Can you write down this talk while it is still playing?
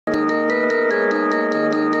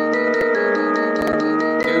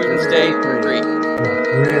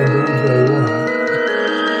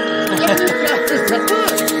He came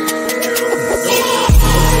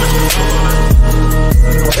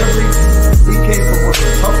from one of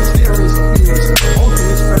the toughest areas of Phoenix.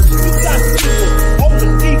 You got people on the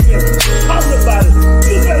defense talking about it.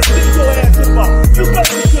 You better get your ass to the ball. You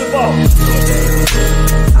better get to the ball.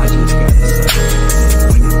 I just gotta say,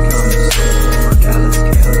 when it comes to former Dallas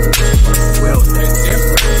Cowboys, well, that's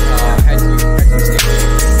different.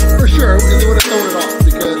 For sure, because they would have thrown it off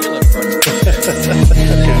because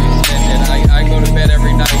and I go to bed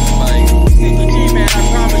every night like, G man, I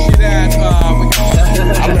promise you that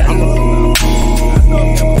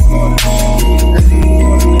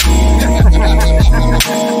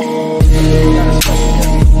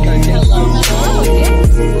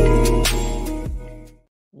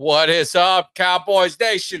What is up, Cowboys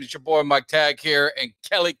Nation? It's your boy Mike Tag here and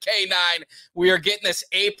Kelly K9. We are getting this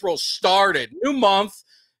April started. New month,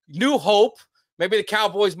 new hope. Maybe the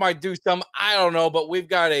Cowboys might do something. I don't know, but we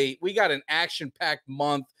got an action-packed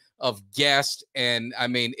month of guests, and I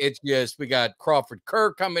mean, it's just we got Crawford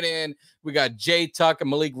Kerr coming in. We got Jay Tuck and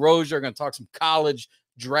Malik Rozier going to talk some college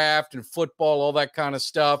draft and football, all that kind of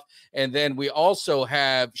stuff. And then we also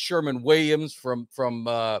have Sherman Williams from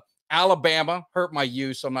Alabama. Hurt my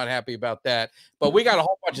U, so I'm not happy about that. But we got a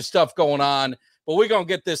whole bunch of stuff going on. But we're gonna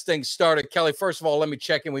get this thing started. Kelly, first of all, let me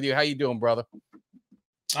check in with you. How you doing, brother?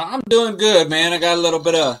 I'm doing good, man. I got a little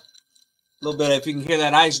bit. If you can hear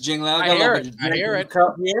that ice jingling, I hear it.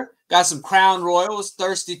 Cup here. Got some Crown Royals,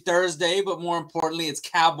 Thirsty Thursday, but more importantly, it's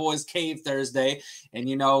Cowboys Cave Thursday. And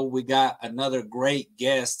you know, we got another great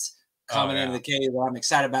guest coming into the cave that I'm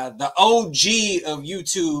excited about. The OG of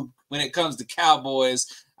YouTube when it comes to Cowboys.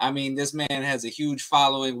 I mean, this man has a huge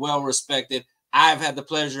following, well respected. I've had the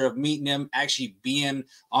pleasure of meeting him, actually being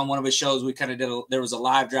on one of his shows. We kind of did there was a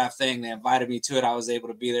live draft thing. They invited me to it. I was able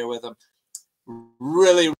to be there with him.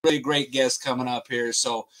 Really, really great guest coming up here.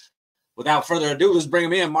 So without further ado, let's bring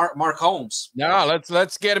him in, Mak Holmes. No,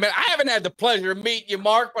 let's get him in. I haven't had the pleasure of meeting you,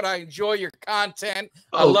 Mark, but I enjoy your content.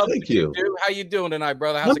 I Oh, love thank you. do. How you doing tonight,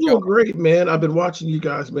 brother? How's I'm it doing going? great, man. I've been watching you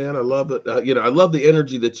guys, man. I love it. I love the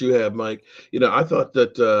energy that you have, Mike. I thought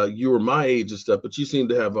that you were my age and stuff, but you seem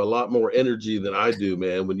to have a lot more energy than I do,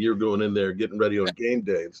 man, when you're going in there getting ready on game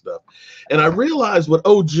day and stuff. And I realized what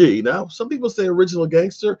OG, now some people say original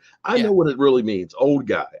gangster. I know what it really means, old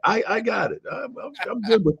guy. I got it. I'm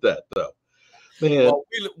good with that, though. Man. Well,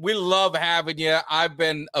 we love having you. I've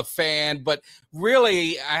been a fan, but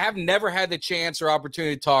really, I have never had the chance or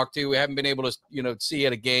opportunity to talk to. We haven't been able to, see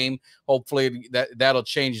at a game. Hopefully, that'll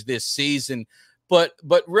change this season. But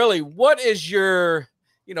really, what is your,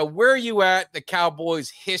 where are you at the Cowboys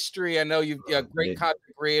history? I know you're a great content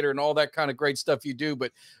creator and all that kind of great stuff you do.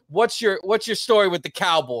 But what's your story with the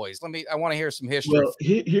Cowboys? I want to hear some history. Well,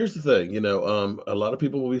 here's the thing. A lot of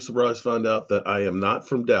people will be surprised to find out that I am not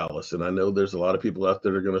from Dallas, and I know there's a lot of people out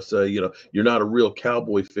there that are going to say, you're not a real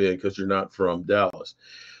Cowboy fan because you're not from Dallas.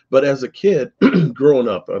 But as a kid, growing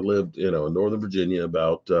up, I lived, in Northern Virginia,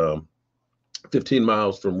 about 15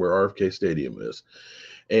 miles from where RFK Stadium is.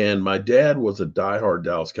 And my dad was a diehard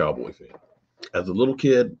Dallas Cowboy fan. As a little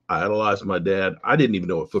kid, I idolized my dad. I didn't even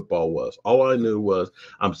know what football was. All I knew was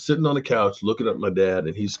I'm sitting on the couch looking at my dad,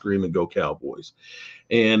 and he's screaming, "Go Cowboys."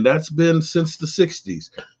 And that's been since the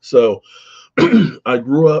 60s. So I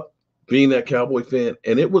grew up being that Cowboy fan,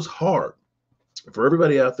 and it was hard. For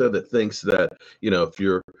everybody out there that thinks that, if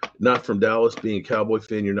you're not from Dallas, being a Cowboy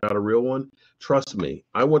fan, you're not a real one, trust me.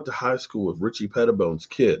 I went to high school with Richie Pettibone's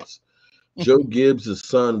kids. Joe Gibbs'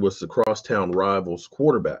 son was the crosstown rivals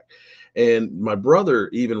quarterback. And my brother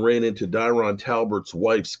even ran into Dyron Talbert's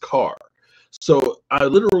wife's car. So I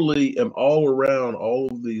literally am all around all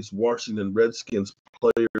of these Washington Redskins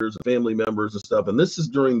players, family members and stuff. And this is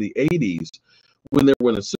during the 80s when they were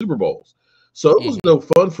winning Super Bowls. So it was no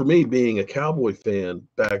fun for me being a Cowboy fan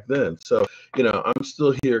back then. So, I'm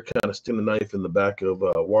still here kind of sticking the knife in the back of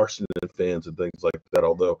Washington fans and things like that,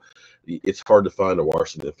 although it's hard to find a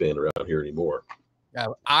Washington fan around here anymore.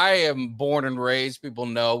 I am born and raised, people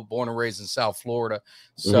know, born and raised in South Florida.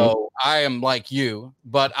 So I am like you,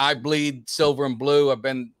 but I bleed silver and blue. I've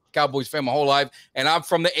been Cowboys fan my whole life, and I'm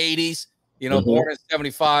from the 80s. Born in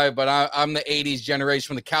 75, but I'm the 80s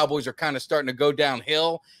generation when the Cowboys are kind of starting to go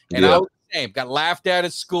downhill. And I was the same. Got laughed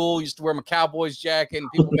at school. Used to wear my Cowboys jacket, and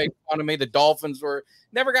people made fun of me. The Dolphins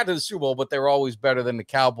never got to the Super Bowl, but they were always better than the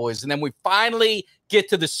Cowboys. And then we finally get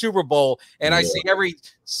to the Super Bowl, and I see every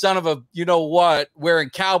son of a wearing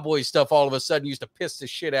Cowboy stuff all of a sudden used to piss the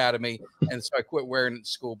shit out of me, and so I quit wearing it in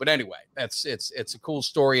school. But anyway, it's a cool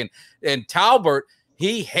story. And Talbert,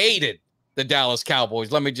 he hated the Dallas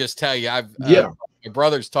Cowboys. Let me just tell you, my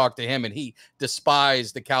brothers talked to him, and he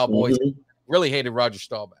despised the Cowboys. Really hated Roger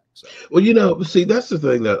Staubach. So, Well, see, that's the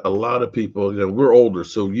thing that a lot of people, we're older,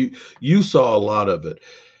 so you saw a lot of it.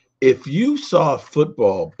 If you saw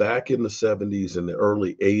football back in the 70s and the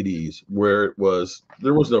early 80s, where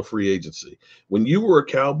there was no free agency. When you were a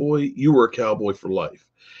cowboy for life.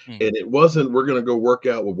 And it wasn't, we're going to go work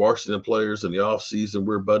out with Washington players in the off season,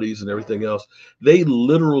 we're buddies and everything else. They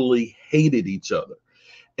literally hated each other.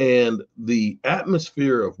 And the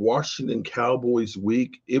atmosphere of Washington Cowboys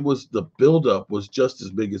week, the buildup was just as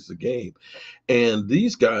big as the game. And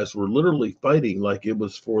these guys were literally fighting like it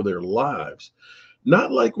was for their lives.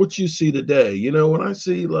 Not like what you see today. When I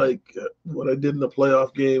see like what I did in the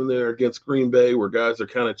playoff game there against Green Bay, where guys are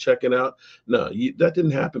kind of checking out. No, that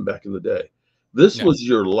didn't happen back in the day. This was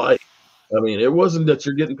your life. I mean, it wasn't that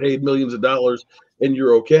you're getting paid millions of dollars and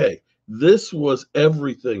you're okay. This was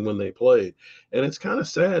everything when they played. And it's kind of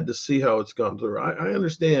sad to see how it's gone through. I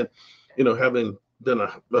understand, having been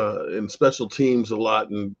in special teams a lot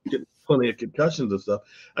and getting plenty of concussions and stuff.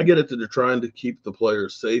 I get it that they're trying to keep the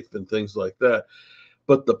players safe and things like that.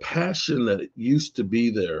 But the passion that it used to be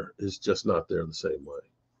there is just not there the same way.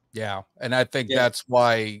 Yeah, and I think that's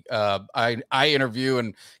why I interview,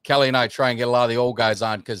 and Kelly and I try and get a lot of the old guys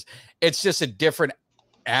on, because it's just a different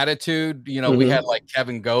attitude. We had like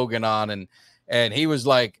Kevin Gogan on, and he was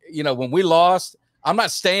like, when we lost, I'm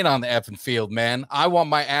not staying on the effing field, man. I want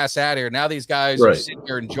my ass out of here. Now these guys are sitting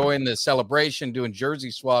here enjoying the celebration, doing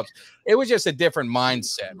jersey swaps. It was just a different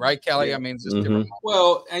mindset, right, Kelly? Yeah. I mean, it's just different.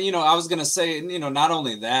 Well, and I was gonna say, not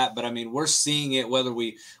only that, but I mean, we're seeing it whether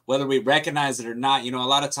we recognize it or not. A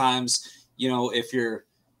lot of times, if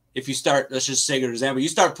you start, let's just take an example, you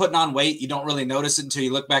start putting on weight, you don't really notice it until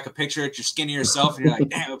you look back a picture at your skinny yourself, and you're like,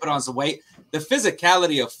 damn, I put on some weight. The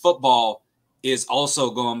physicality of football is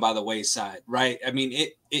also going by the wayside, right? I mean,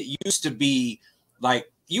 it used to be like,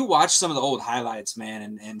 you watch some of the old highlights,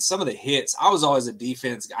 man, and some of the hits. I was always a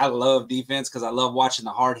defense. I love defense because I love watching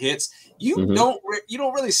the hard hits. You don't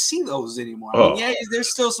really see those anymore. I mean, yeah,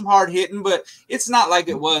 there's still some hard hitting, but it's not like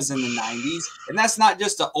it was in the 90s. And that's not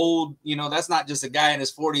just the old, that's not just a guy in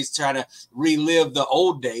his 40s trying to relive the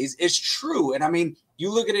old days. It's true. And I mean,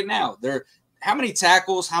 you look at it now. How many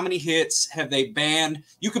tackles, how many hits have they banned?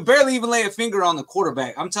 You could barely even lay a finger on the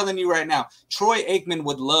quarterback. I'm telling you right now, Troy Aikman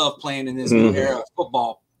would love playing in this new era of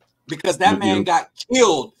football, because that man got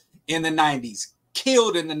killed in the 90s.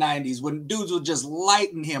 Killed in the 90s when dudes would just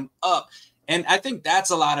lighten him up. And I think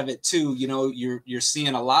that's a lot of it too. You're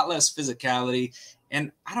seeing a lot less physicality.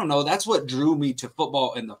 And I don't know, that's what drew me to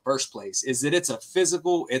football in the first place, is that it's a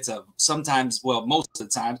physical, it's sometimes, most of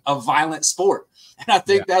the time, a violent sport. And I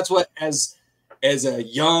think that's what, as a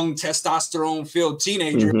young testosterone-filled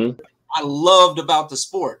teenager, I loved about the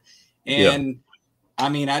sport. And I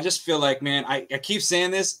mean, I just feel like, man, I keep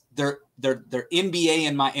saying this, they're NBA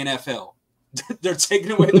in my NFL. They're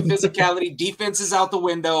taking away the physicality. Defense is out the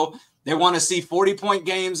window. They want to see 40-point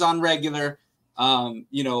games on regular. Long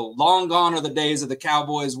gone are the days of the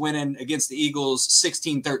Cowboys winning against the Eagles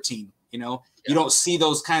 16-13. You don't see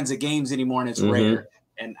those kinds of games anymore, and it's rare.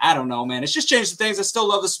 And I don't know, man. It's just changed some things. I still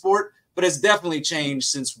love the sport, but it's definitely changed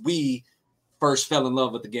since we first fell in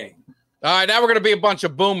love with the game. All right, now we're going to be a bunch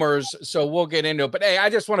of boomers, so we'll get into it. But, hey, I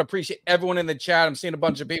just want to appreciate everyone in the chat. I'm seeing a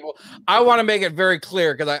bunch of people. I want to make it very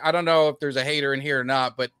clear, because I don't know if there's a hater in here or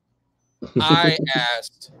not, but I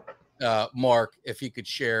asked Mark if he could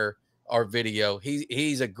share our video.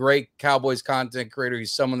 He's a great Cowboys content creator.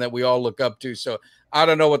 He's someone that we all look up to. So I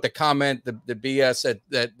don't know what the comment, the BS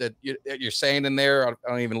that you're saying in there. I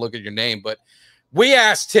don't even look at your name, but we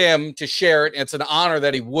asked him to share it. It's an honor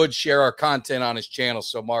that he would share our content on his channel.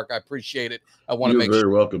 So, Mark, I appreciate it. I want to make sure. You're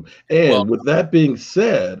very welcome. And with that being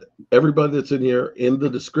said, everybody that's in here, in the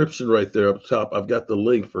description right there up top, I've got the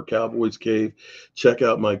link for Cowboys Cave. Check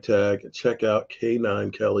out my tag. Check out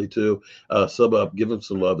K9 Kelly too. Sub up, give him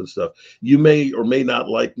some love and stuff. You may or may not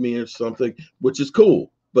like me or something, which is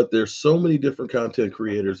cool. But there's so many different content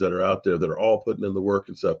creators that are out there that are all putting in the work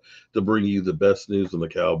and stuff to bring you the best news on the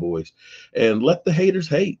Cowboys. And let the haters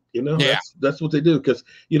hate. That's what they do. Because,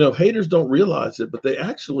 haters don't realize it, but they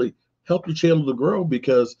actually help your channel to grow,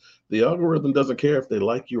 because the algorithm doesn't care if they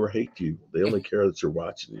like you or hate you. They only care that you're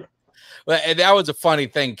watching you. Well, and that was a funny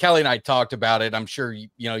thing. Kelly and I talked about it. I'm sure you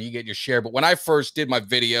get your share. But when I first did my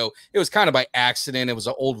video, it was kind of by accident. It was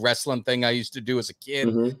an old wrestling thing I used to do as a kid,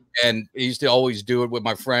 and I used to always do it with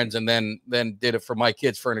my friends, and then did it for my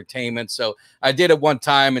kids for entertainment. So I did it one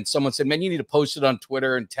time, and someone said, "Man, you need to post it on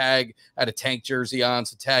Twitter and tag." I had a Tank jersey on,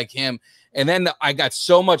 so tag him. And then I got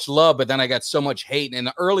so much love, but then I got so much hate. And in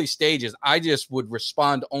the early stages, I just would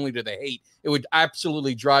respond only to the hate. It would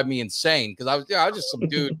absolutely drive me insane, because I was just some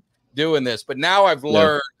dude doing this. But now I've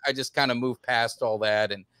learned, I just kind of moved past all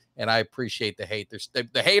that, and and I appreciate the hate.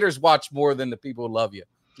 The haters watch more than the people who love you.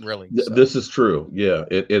 Really, so. This is true. Yeah,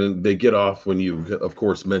 and they get off when you, of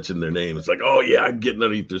course, mention their name. It's like, oh yeah, I'm getting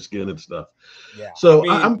underneath their skin and stuff. Yeah. So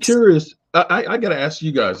I'm curious. I got to ask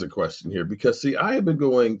you guys a question here, because see, I have been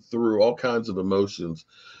going through all kinds of emotions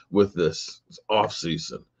with this off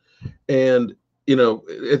season, and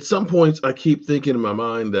at some points I keep thinking in my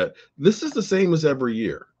mind that this is the same as every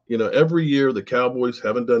year. Every year the Cowboys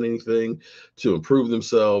haven't done anything to improve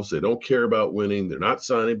themselves. They don't care about winning. They're not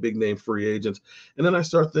signing big name free agents. And then I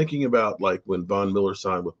start thinking about like when Von Miller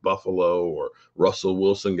signed with Buffalo, or Russell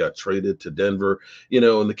Wilson got traded to Denver,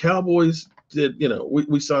 and the Cowboys did,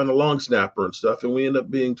 we signed a long snapper and stuff, and we end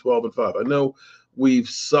up being 12-5. I know we've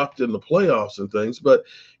sucked in the playoffs and things, but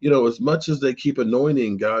as much as they keep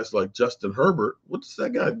anointing guys like Justin Herbert, what's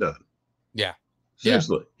that guy done? Yeah.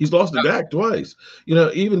 Seriously, he's lost to Dak twice.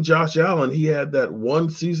 Even Josh Allen, he had that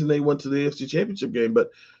one season they went to the AFC Championship game,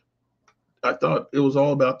 but I thought it was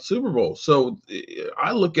all about the Super Bowl. So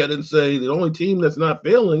I look at it and say the only team that's not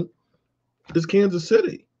failing is Kansas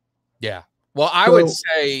City. Yeah. Well, I would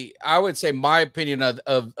say my opinion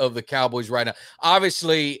of the Cowboys right now,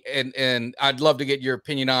 obviously, and I'd love to get your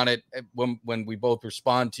opinion on it when we both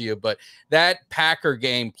respond to you, but that Packer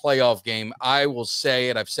game, playoff game, I will say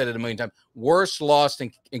it, I've said it a million times, worst loss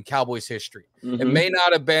in Cowboys history. It may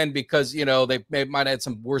not have been because, they might have had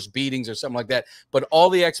some worse beatings or something like that, but all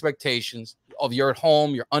the expectations of you're at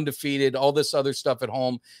home, you're undefeated, all this other stuff at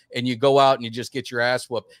home, and you go out and you just get your ass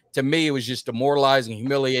whooped. To me, it was just demoralizing,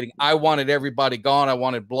 humiliating. I wanted everybody gone. I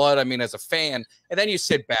wanted blood. I mean, as a fan, and then you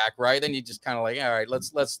sit back, right? Then you just kind of like, all right,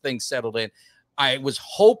 let's things settled in. I was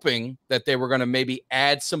hoping that they were going to maybe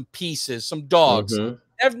add some pieces, some dogs.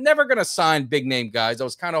 They're never going to sign big name guys. I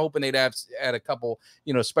was kind of hoping they'd add a couple,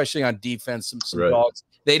 especially on defense, some right. dogs.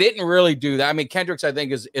 They didn't really do that. I mean, Kendricks, I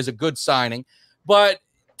think, is a good signing, but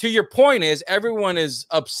to your point is everyone is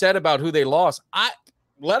upset about who they lost.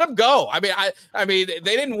 Let them go. I mean,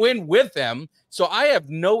 they didn't win with them. So I have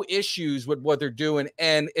no issues with what they're doing.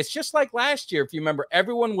 And it's just like last year. If you remember,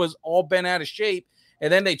 everyone was all bent out of shape,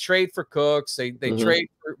 and then they trade for Cooks. They trade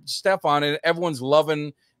for Stephon, and everyone's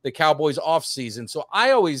loving the Cowboys off season. So I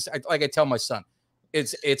tell my son,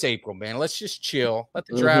 it's April, man. Let's just chill. Let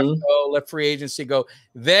the draft go. Let free agency go.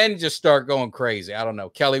 Then just start going crazy. I don't know.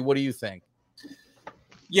 Kelly, what do you think?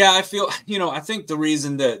 Yeah, I feel, I think the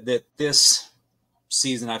reason that this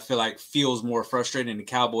season I feel like feels more frustrating to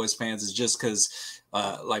Cowboys fans is just because,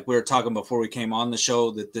 like we were talking before we came on the show,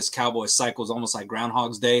 that this Cowboys cycle is almost like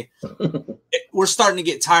Groundhog's Day. We're starting to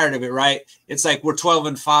get tired of it, right? It's like we're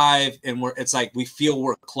 12-5, and it's like we feel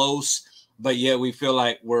we're close, but yet we feel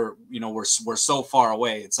like we're so far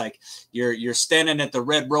away. It's like you're standing at the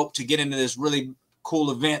red rope to get into this really cool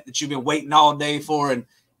event that you've been waiting all day for,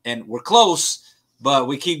 and we're close. But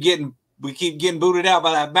we keep getting booted out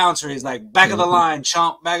by that bouncer. He's like, back of the line,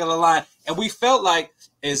 chomp, back of the line. And we felt like,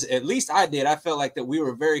 at least I did, I felt like that we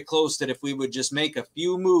were very close, that if we would just make a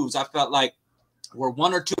few moves, I felt like we're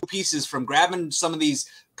one or two pieces from grabbing some of these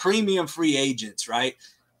premium free agents, right?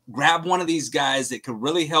 Grab one of these guys that could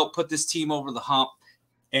really help put this team over the hump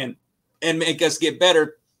and make us get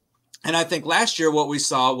better. And I think last year what we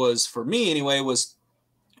saw was, for me anyway, was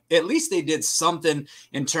at least they did something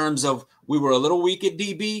in terms of, we were a little weak at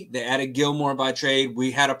DB. They added Gilmore by trade.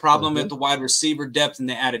 We had a problem at the wide receiver depth, and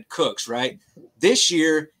they added Cooks, right? This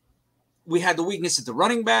year, we had the weakness at the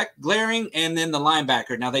running back, glaring, and then the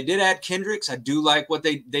linebacker. Now, they did add Kendricks. I do like what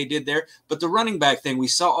they did there. But the running back thing, we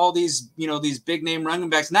saw all these, these big-name running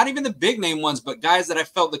backs, not even the big-name ones, but guys that I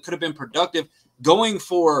felt that could have been productive, going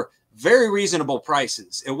for very reasonable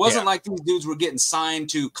prices. It wasn't like these dudes were getting signed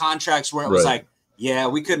to contracts where it was like, yeah,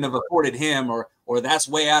 we couldn't have afforded him, or that's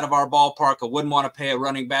way out of our ballpark. I wouldn't want to pay a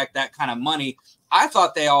running back that kind of money. I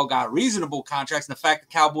thought they all got reasonable contracts, and the fact the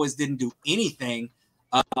Cowboys didn't do anything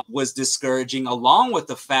was discouraging, along with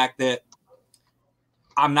the fact that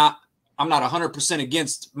I'm not 100%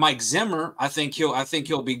 against Mike Zimmer. I think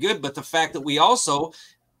he'll be good, but the fact that we also,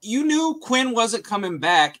 you knew Quinn wasn't coming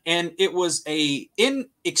back, and it was a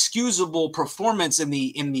inexcusable performance in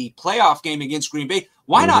the playoff game against Green Bay.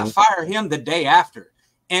 Why not fire him the day after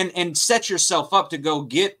and set yourself up to go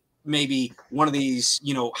get maybe one of these,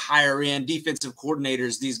 higher end defensive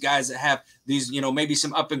coordinators, these guys that have these, maybe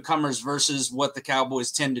some up and comers versus what the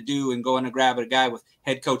Cowboys tend to do, and go in and grab a guy with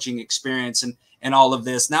head coaching experience and all of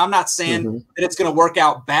this. Now, I'm not saying that it's going to work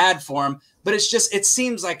out bad for him, but it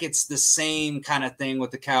seems like it's the same kind of thing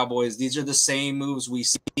with the Cowboys. These are the same moves we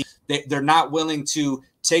see. They're not willing to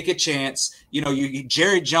take a chance.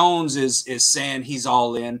 Jerry Jones is saying he's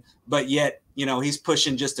all in, but yet you know, he's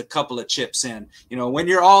pushing just a couple of chips in. You know, when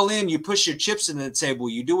you're all in, you push your chips into the table.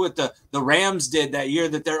 You do what the Rams did that year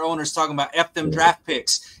that their owner's talking about, F them draft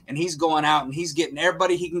picks. And he's going out and he's getting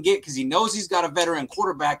everybody he can get because he knows he's got a veteran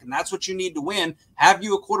quarterback, and that's what you need to win. Have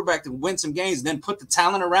you a quarterback to win some games, then put the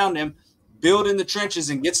talent around him, build in the trenches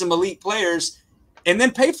and get some elite players, and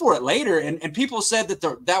then pay for it later. And people said that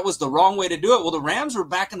that was the wrong way to do it. Well, the Rams were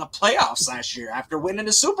back in the playoffs last year after winning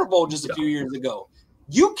the Super Bowl just a few years ago.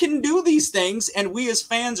 You can do these things, and we as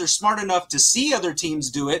fans are smart enough to see other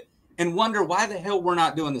teams do it and wonder why the hell we're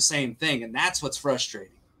not doing the same thing, and that's what's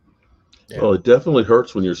frustrating. Yeah. Well, it definitely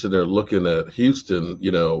hurts when you're sitting there looking at Houston,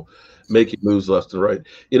 you know, making moves left and right.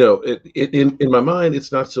 You know, in my mind,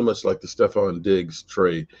 it's not so much like the Stephon Diggs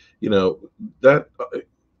trade. You know, that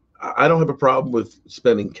I don't have a problem with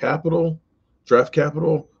spending capital, draft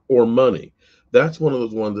capital, or money. That's one of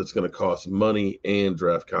those ones that's going to cost money and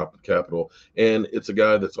draft capital. And it's a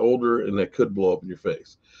guy that's older and that could blow up in your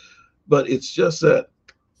face. But it's just that,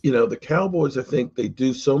 you know, the Cowboys, I think they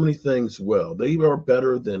do so many things well. They are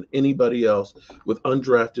better than anybody else with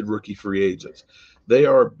undrafted rookie free agents. They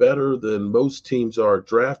are better than most teams are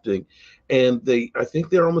drafting. And I think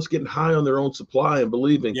they're almost getting high on their own supply and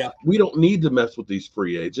believing we don't need to mess with these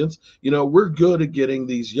free agents. You know, we're good at getting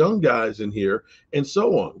these young guys in here and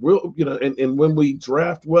so on. We'll, you know, and when we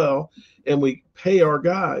draft well and we pay our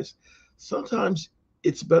guys, sometimes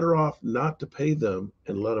it's better off not to pay them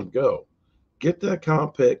and let them go. Get that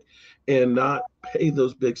comp pick and not pay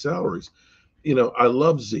those big salaries. You know, I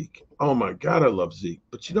love Zeke. Oh my God, I love Zeke.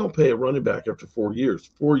 But you don't pay a running back after 4 years.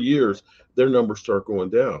 4 years, their numbers start going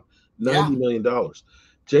down. $90 million.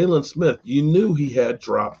 Jalen Smith, you knew he had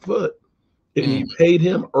drop foot, and you paid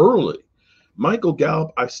him early. Michael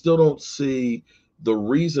Gallup, I still don't see the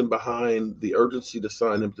reason behind the urgency to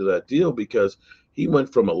sign him to that deal, because he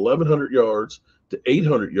went from 1,100 yards to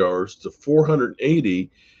 800 yards to 480,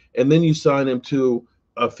 and then you sign him to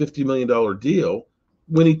a $50 million deal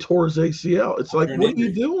when he tore his ACL. It's like, what are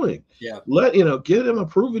you doing? Get him a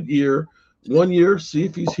proven year. 1 year, see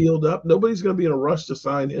if he's healed up. Nobody's going to be in a rush to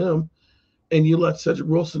sign him. And you let Cedric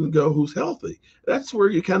Wilson go, who's healthy. That's where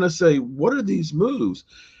you kind of say, what are these moves?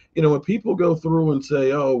 You know, when people go through and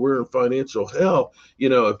say, oh, we're in financial hell, you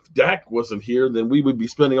know, if Dak wasn't here, then we would be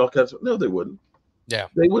spending all kinds of – no, they wouldn't. Yeah.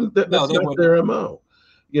 They wouldn't. That's not their MO.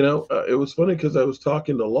 You know, it was funny because I was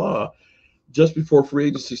talking to Law just before free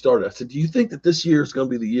agency started. I said, do you think that this year is going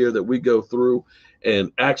to be the year that we go through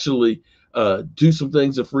and actually do some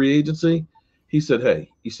things in free agency? He said,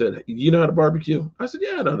 you know how to barbecue? I said,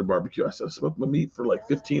 yeah, I know how to barbecue. I said, I smoked my meat for like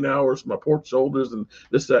 15 hours, my pork shoulders and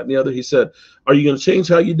this, that, and the other. He said, are you going to change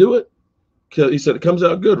how you do it? He said, it comes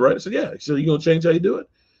out good, right? I said, yeah. He said, are you going to change how you do it?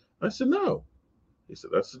 I said, no. He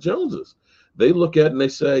said, that's the Joneses. They look at it and they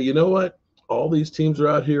say, you know what? All these teams are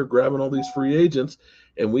out here grabbing all these free agents,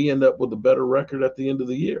 and we end up with a better record at the end of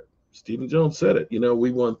the year. Stephen Jones said it. You know,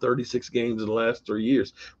 we won 36 games in the last 3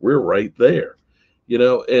 years. We're right there. You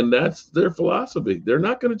know, and that's their philosophy. They're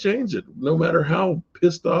not going to change it, no matter how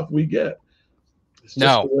pissed off we get. It's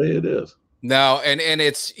just the way it is. No, and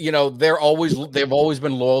it's, you know, they've always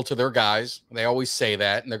been loyal to their guys. They always say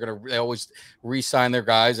that, and they always re-sign their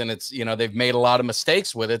guys. And it's, you know, they've made a lot of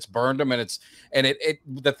mistakes with it. It's burned them, and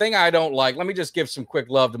the thing I don't like. Let me just give some quick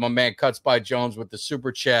love to my man Cuts by Jones with the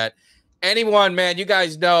super chat. Anyone, man, you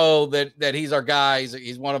guys know that he's our guy.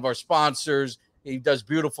 He's one of our sponsors. He does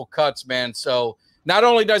beautiful cuts, man. So not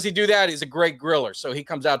only does he do that, he's a great griller. So he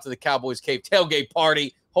comes out to the Cowboys Cave tailgate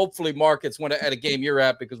party. Hopefully, Mark, it's at a game you're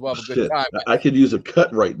at, because we'll have a good time. I could use a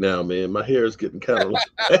cut right now, man. My hair is getting kind of.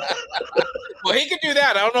 Well, he can do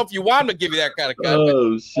that. I don't know if you want him to give you that kind of cut.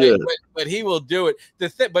 Oh, shit. But he will do it.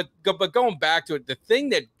 But going back to it, the thing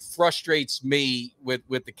that frustrates me with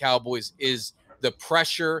the Cowboys is the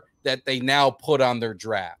pressure that they now put on their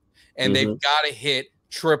draft, and they've got to hit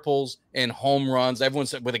triples and home runs. Everyone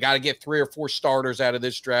said, well, they got to get 3 or 4 starters out of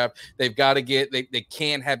this draft. They've got to get, they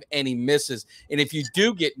can't have any misses. And if you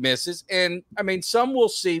do get misses, and I mean, some we'll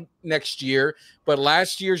see next year, but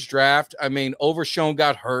last year's draft, I mean, Overshown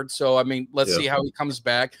got hurt. So, I mean, let's see how he comes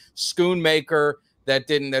back. Schoonmaker,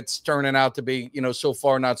 that's turning out to be, you know, so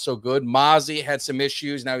far not so good. Mozzie had some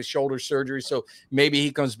issues. Now he's shoulder surgery. So maybe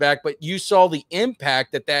he comes back, but you saw the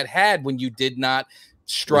impact that had when you did not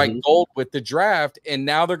strike gold with the draft, and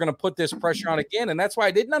now they're going to put this pressure on again. And that's why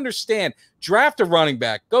I didn't understand. Draft a running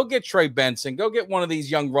back. Go get Trey Benson. Go get one of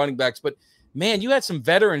these young running backs. But, man, you had some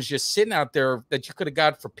veterans just sitting out there that you could have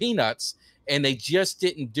got for peanuts, and they just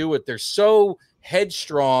didn't do it. They're so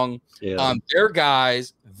headstrong on their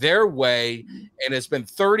guys, their way, and it's been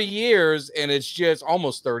 30 years, and it's just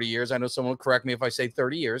almost 30 years. I know someone will correct me if I say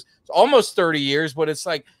 30 years. It's almost 30 years, but it's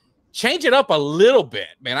like, change it up a little bit,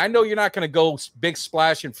 man. I know you're not going to go big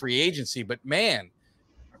splash in free agency, but man,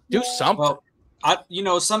 do something. Well,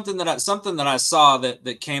 something that I saw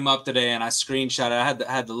that came up today, and I screenshot it.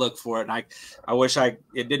 I had to look for it, and I wish it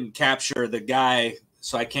didn't capture the guy,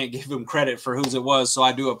 so I can't give him credit for whose it was. So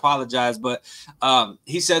I do apologize. But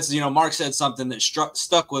he says, Mark said something that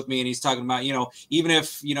stuck with me, and he's talking about, even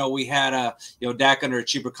if we had Dak under a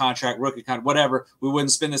cheaper contract, rookie contract, whatever, we wouldn't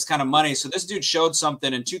spend this kind of money. So this dude showed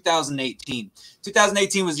something in 2018.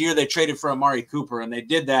 2018 was the year they traded for Amari Cooper, and they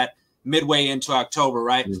did that midway into October,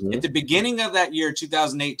 right? Mm-hmm. At the beginning of that year,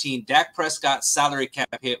 2018, Dak Prescott's salary cap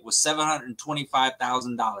hit was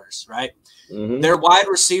 $725,000, right? Mm-hmm. Their wide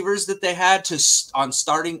receivers that they had on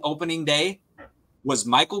starting opening day was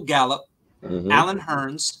Michael Gallup, Mm-hmm. Allen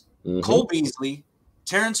Hurns, Mm-hmm. Cole Beasley,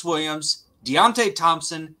 Terrence Williams, Deontay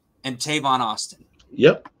Thompson, and Tavon Austin.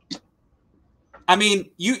 Yep. I mean,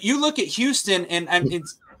 you look at Houston, and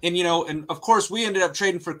of course we ended up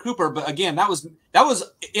trading for Cooper, but again, that was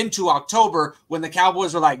into October when the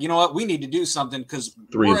Cowboys were like, you know what, we need to do something because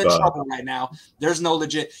we're in trouble right now. There's no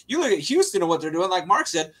legit. You look at Houston and what they're doing, like Mark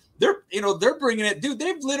said, they're bringing it, dude.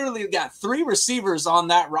 They've literally got 3 receivers on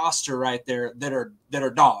that roster right there that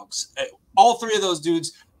are dogs. All 3 of those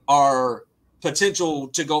dudes are potential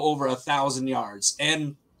to go over 1,000 yards,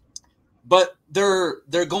 but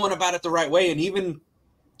they're going about it the right way, and even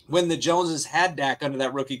when the Joneses had Dak under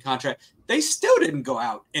that rookie contract, they still didn't go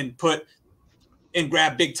out and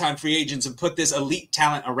grab big time free agents and put this elite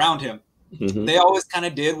talent around him. Mm-hmm. They always kind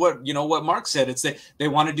of did what Mark said. It's they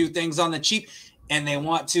want to do things on the cheap, and they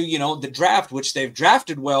want to, the draft, which they've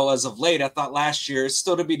drafted well as of late. I thought last year, it's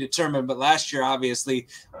still to be determined, but last year obviously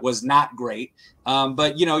was not great.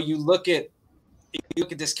 But you look at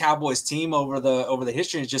this Cowboys team over the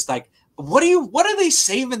history, and it's just like, what are they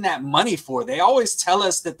saving that money for? They always tell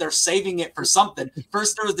us that they're saving it for something.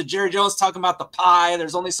 First, there was the Jerry Jones talking about the pie.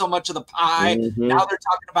 There's only so much of the pie. Mm-hmm. Now they're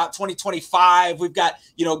talking about 2025. We've got,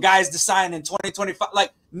 guys deciding in 2025.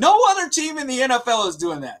 Like, no other team in the NFL is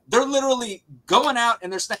doing that. They're literally going out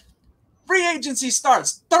and they're saying, free agency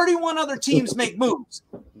starts. 31 other teams make moves.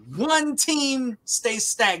 One team stays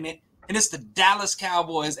stagnant, and it's the Dallas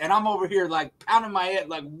Cowboys. And I'm over here like pounding my head,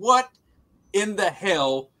 like, what in the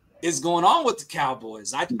hell is going on with the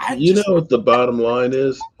Cowboys? What the bottom line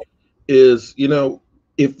is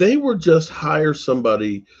if they were just hire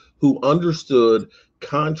somebody who understood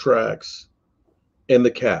contracts and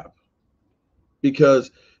the cap,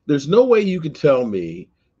 because there's no way you can tell me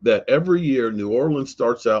that every year New Orleans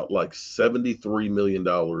starts out like $73 million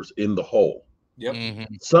in the hole. Yep. Mm-hmm.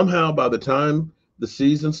 Somehow by the time the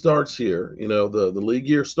season starts here, the league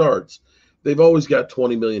year starts, they've always got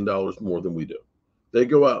 $20 million more than we do. They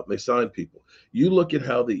go out and they sign people. You look at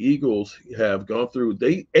how the Eagles have gone through.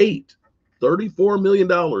 They ate $34 million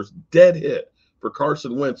dead hit for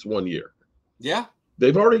Carson Wentz one year. Yeah.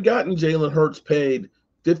 They've already gotten Jalen Hurts paid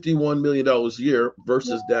 $51 million a year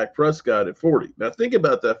versus Dak Prescott at 40. Now think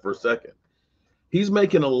about that for a second. He's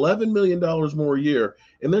making $11 million more a year,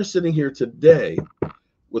 and they're sitting here today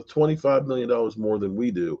with $25 million more than we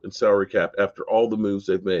do in salary cap after all the moves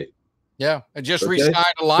they've made. Yeah, and just re-signed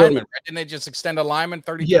a lineman, right? Didn't they just extend a lineman,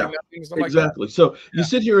 33 million, something exactly. Like that? So you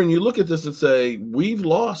sit here and you look at this and say, we've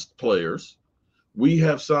lost players. We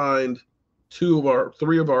have signed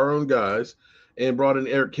 3 of our own guys and brought in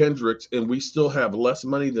Eric Kendricks, and we still have less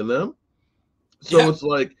money than them. So It's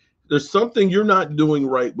like there's something you're not doing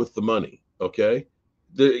right with the money, okay?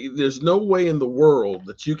 There's no way in the world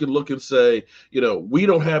that you can look and say, we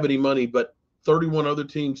don't have any money, but 31 other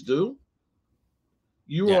teams do.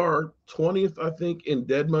 You are 20th, I think, in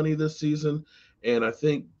dead money this season, and I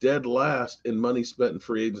think dead last in money spent in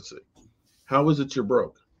free agency. How is it you're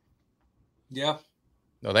broke? Yeah.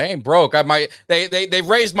 No, they ain't broke. They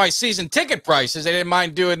raised my season ticket prices. They didn't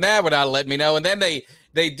mind doing that without letting me know. And then they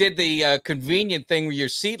did the convenient thing with your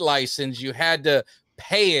seat license. You had to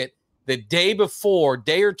pay it the day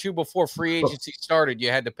or two before free agency started. You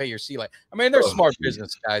had to pay your seat license. I mean, they're smart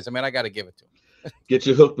business guys. I mean, I got to give it to them. Get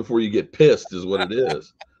you hooked before you get pissed is what it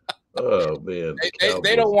is. Oh, man.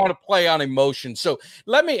 They don't want to play on emotion. So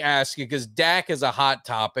let me ask you, because Dak is a hot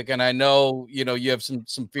topic, and I know, you have some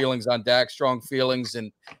feelings on Dak, strong feelings.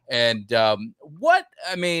 And what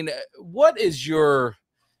is your,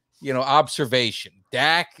 observation?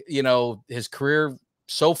 Dak, his career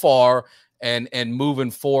so far and moving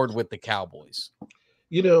forward with the Cowboys.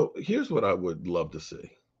 Here's what I would love to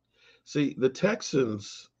see. See, the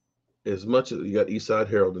Texans, as much as you got Eastside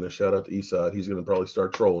Harold, and a shout out to Eastside, he's going to probably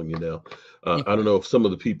start trolling you now. I don't know if some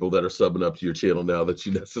of the people that are subbing up to your channel now that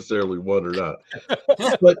you necessarily want or not.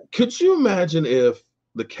 But could you imagine if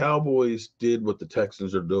the Cowboys did what the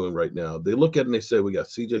Texans are doing right now. They look at it and they say, we got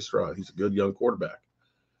C.J. Stroud. He's a good young quarterback.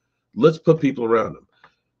 Let's put people around him.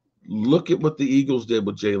 Look at what the Eagles did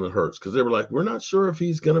with Jalen Hurts, because they were like, we're not sure if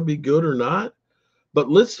he's going to be good or not, but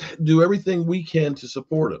let's do everything we can to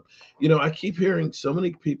support him. You know, I keep hearing so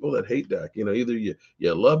many people that hate Dak. You know, either you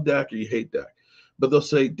love Dak or you hate Dak. But they'll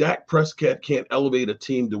say Dak Prescott can't elevate a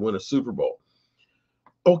team to win a Super Bowl.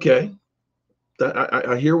 Okay,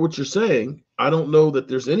 I hear what you're saying. I don't know that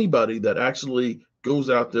there's anybody that actually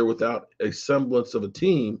goes out there without a semblance of a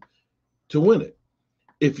team to win it.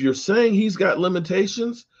 If you're saying he's got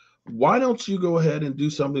limitations, why don't you go ahead and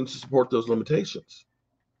do something to support those limitations?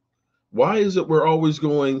 Why is it we're always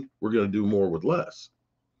going, we're going to do more with less?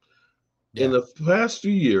 Yeah. In the past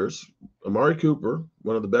few years, Amari Cooper,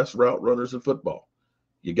 one of the best route runners in football,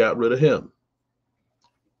 you got rid of him.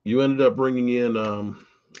 You ended up bringing in,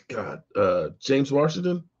 James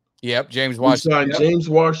Washington. Yep, James Washington. You signed James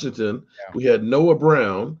Washington. Yeah. We had Noah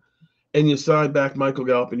Brown, and you signed back Michael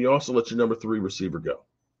Gallup, and you also let your number 3 receiver go.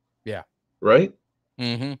 Yeah. Right?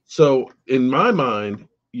 Mm-hmm. So in my mind,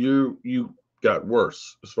 you got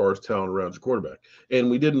worse as far as talent around your quarterback. And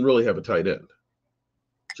we didn't really have a tight end.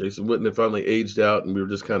 Jason Witten had finally aged out, and we were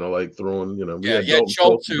just kind of like throwing, you know.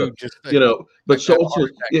 Schultz, but Schultz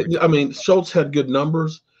was, Schultz had good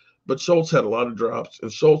numbers, but Schultz had a lot of drops,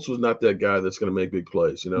 and Schultz was not that guy that's going to make big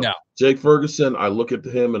plays, you know. No. Jake Ferguson, I look at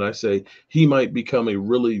him and I say he might become a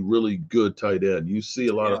really, really good tight end. You see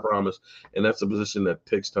a lot of promise, and that's a position that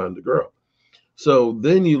takes time to grow. So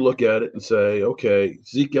then you look at it and say, okay,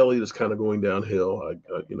 Zeke Elliott is kind of going downhill.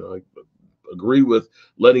 I agree with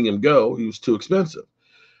letting him go. He was too expensive.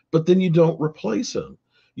 But then you don't replace him.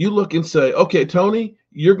 You look and say, okay, Tony,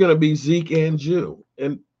 you're going to be Zeke and Jew.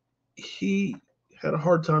 And he had a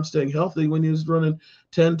hard time staying healthy when he was running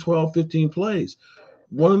 10, 12, 15 plays.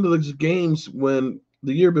 One of those games when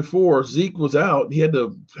the year before Zeke was out, he had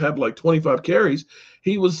to have like 25 carries.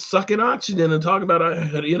 He was sucking oxygen and talking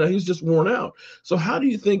about, he's just worn out. So how do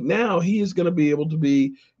you think now he is going to be able to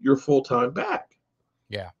be your full-time back?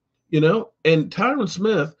 Yeah. And Tyron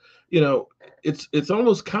Smith, it's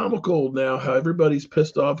almost comical now how everybody's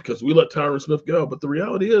pissed off because we let Tyron Smith go. But the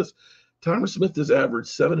reality is Tyron Smith has averaged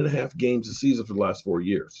 7.5 games a season for the last 4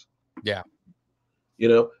 years. Yeah.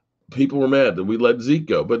 People were mad that we let Zeke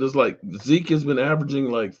go, but it's like Zeke has been averaging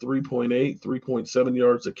like 3.8, 3.7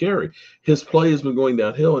 yards a carry. His play has been going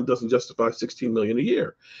downhill and doesn't justify $16 million a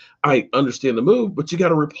year. I understand the move, but you got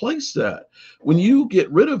to replace that. When you get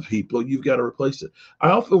rid of people, you've got to replace it.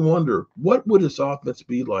 I often wonder, what would this offense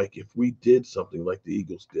be like if we did something like the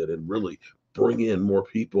Eagles did and really bring in more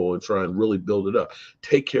people and try and really build it up,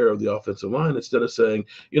 take care of the offensive line instead of saying,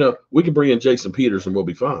 we can bring in Jason Peters and we'll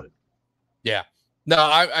be fine. Yeah. No,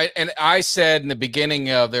 I said in the beginning,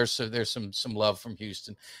 there's some love from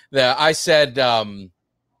Houston. I said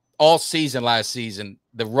all season last season,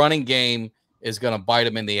 the running game is going to bite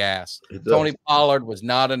him in the ass. Tony Pollard was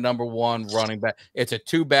not a number 1 running back. It's a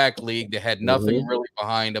 2-back league that had nothing really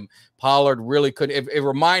behind him. Pollard really couldn't. It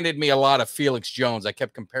reminded me a lot of Felix Jones. I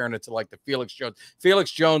kept comparing it to like the Felix Jones.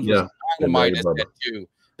 Felix Jones was dynamite as that 2.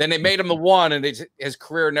 Then they made him the 1, and his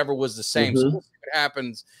career never was the same. So we'll see what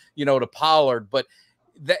happens, to Pollard. But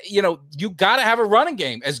that you got to have a running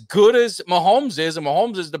game as good as Mahomes is, and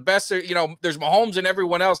Mahomes is the best. There's Mahomes and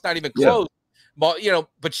everyone else not even close. But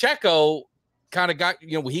Pacheco kind of got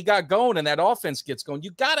he got going, and that offense gets going. You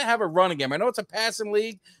got to have a running game. I know it's a passing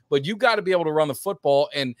league, but you got to be able to run the football.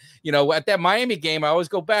 And at that Miami game, I always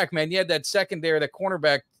go back, man. You had that secondary, that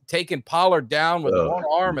cornerback taking Pollard down with one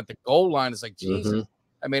arm at the goal line. It's like Jesus.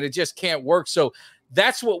 I mean, it just can't work. So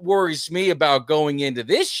that's what worries me about going into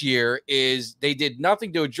this year is they did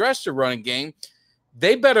nothing to address the running game.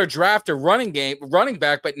 They better draft a running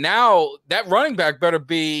back, but now that running back better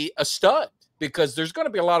be a stud because there's going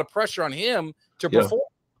to be a lot of pressure on him to perform.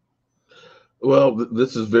 Well,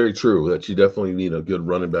 this is very true that you definitely need a good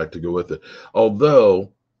running back to go with it.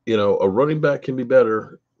 Although, a running back can be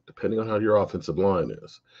better depending on how your offensive line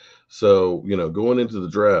is. So, going into the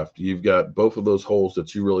draft, you've got both of those holes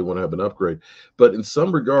that you really want to have an upgrade. But in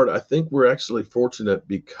some regard, I think we're actually fortunate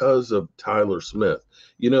because of Tyler Smith.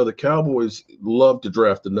 The Cowboys love to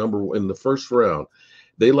draft the number in the first round.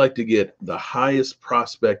 They like to get the highest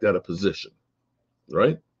prospect at a position,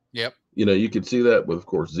 right? Yep. You could see that with, of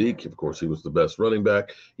course, Zeke. Of course, he was the best running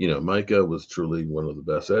back. Micah was truly one of the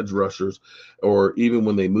best edge rushers. Or even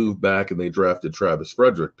when they moved back and they drafted Travis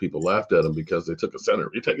Frederick, people laughed at him because they took a center.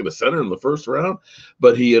 You're taking a center in the first round,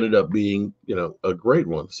 but he ended up being, a great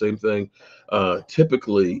one. Same thing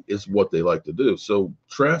typically is what they like to do. So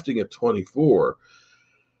drafting at 24,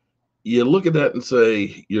 you look at that and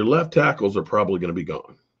say your left tackles are probably going to be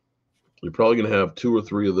gone. You're probably going to have 2 or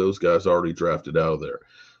 3 of those guys already drafted out of there.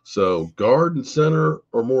 So guard and center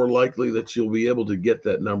are more likely that you'll be able to get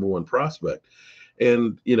that number 1 prospect.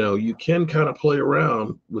 And, you can kind of play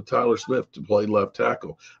around with Tyler Smith to play left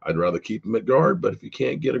tackle. I'd rather keep him at guard, but if you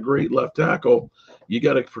can't get a great left tackle, you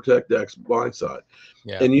got to protect Dak's blind side.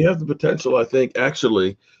 Yeah. And you have the potential, I think,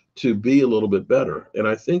 actually to be a little bit better. And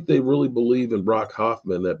I think they really believe in Brock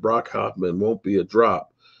Hoffman, that Brock Hoffman won't be a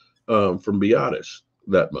drop from Biotis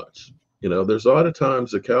that much. There's a lot of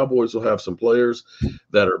times the Cowboys will have some players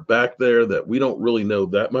that are back there that we don't really know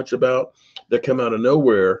that much about that come out of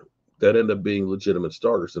nowhere that end up being legitimate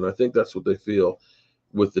starters. And I think that's what they feel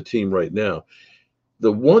with the team right now.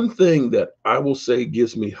 The one thing that I will say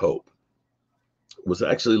gives me hope was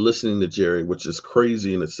actually listening to Jerry, which is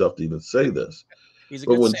crazy in itself to even say this.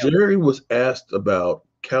 But when Jerry was asked about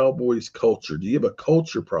Cowboys culture, do you have a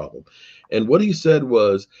culture problem? And what he said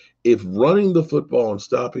was, if running the football and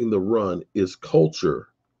stopping the run is culture,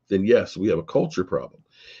 then yes, we have a culture problem.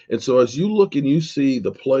 And so as you look and you see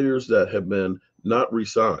the players that have been not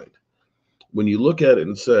re-signed, when you look at it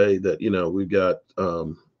and say that, we've got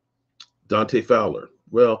Dante Fowler.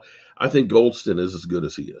 Well, I think Goldston is as good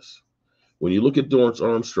as he is. When you look at Dorrance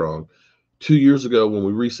Armstrong, 2 years ago when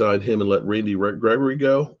we re-signed him and let Randy Gregory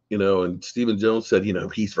go, and Stephen Jones said,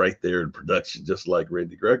 he's right there in production just like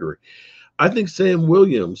Randy Gregory. I think Sam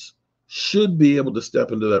Williams should be able to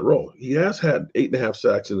step into that role. He has had 8.5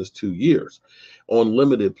 sacks in his 2 years on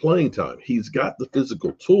limited playing time. He's got the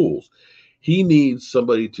physical tools. He needs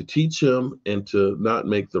somebody to teach him and to not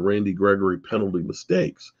make the Randy Gregory penalty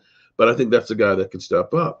mistakes. But I think that's a guy that can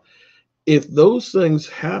step up. If those things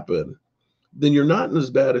happen, then you're not in as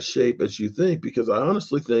bad a shape as you think, because I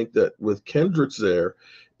honestly think that with Kendricks there,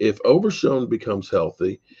 if Overshown becomes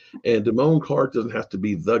healthy and Damone Clark doesn't have to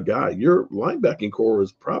be the guy, your linebacking core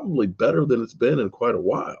is probably better than it's been in quite a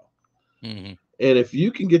while. Mm-hmm. And if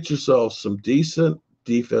you can get yourself some decent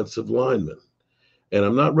defensive linemen, and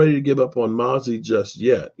I'm not ready to give up on Mozzie just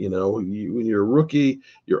yet. When you're a rookie,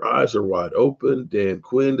 your eyes are wide open. Dan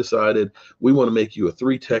Quinn decided, we want to make you a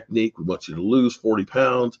 3 technique. We want you to lose 40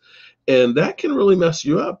 pounds. And that can really mess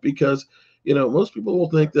you up because, most people will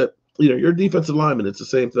think that, you're a defensive lineman. It's the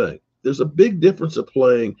same thing. There's a big difference of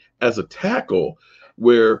playing as a tackle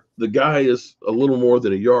where the guy is a little more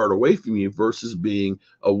than a yard away from you versus being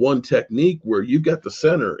a 1 technique where you've got the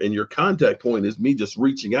center and your contact point is me just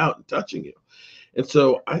reaching out and touching you. And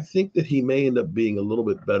so I think that he may end up being a little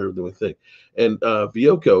bit better than we think. And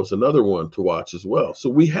Vioko is another one to watch as well. So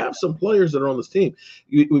we have some players that are on this team.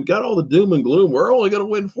 We've got all the doom and gloom. We're only going to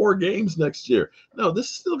win 4 games next year. No, this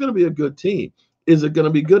is still going to be a good team. Is it going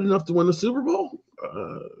to be good enough to win the Super Bowl?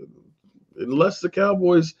 Unless the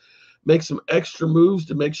Cowboys make some extra moves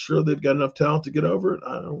to make sure they've got enough talent to get over it,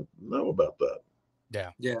 I don't know about that.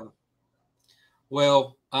 Yeah.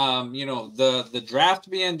 Well, the draft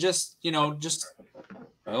being just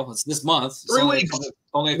it's this month. It's 3 weeks.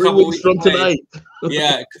 Only a 3 couple weeks from away. tonight.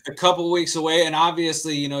 Yeah, a couple weeks away. And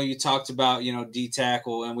obviously, you talked about, D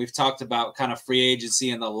tackle, and we've talked about kind of free agency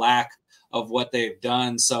and the lack of what they've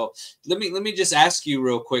done. So let me just ask you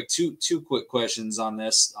real quick, two quick questions on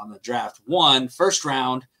this, on the draft. One, first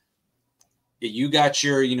round, you got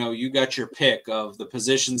your pick of the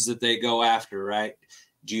positions that they go after, right?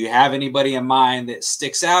 Do you have anybody in mind that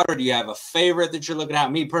sticks out, or do you have a favorite that you're looking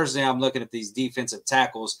at? Me personally, I'm looking at these defensive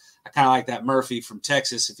tackles. I kind of like that Murphy from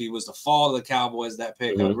Texas. If he was to fall to the Cowboys, that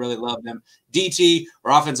pick, I would really love them. DT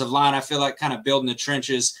or offensive line, I feel like kind of building the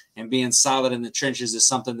trenches and being solid in the trenches is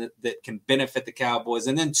something that can benefit the Cowboys.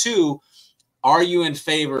 And then 2, are you in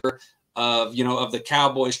favor of the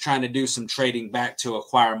Cowboys trying to do some trading back to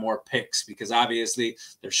acquire more picks? Because obviously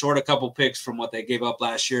they're short a couple picks from what they gave up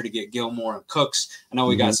last year to get Gilmore and Cooks. I know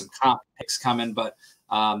we got some comp picks coming, but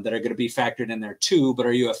that are going to be factored in there too. But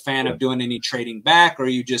are you a fan of doing any trading back, or are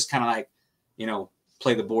you just kind of like,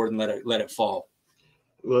 play the board and let it fall?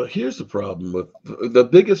 Well, here's the problem with the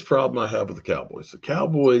biggest problem I have with the Cowboys. The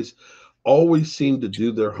Cowboys always seem to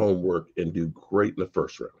do their homework and do great in the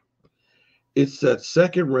first round. It's that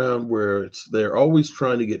second round where they're always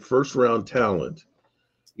trying to get first round talent,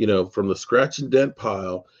 from the scratch and dent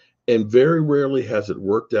pile, and very rarely has it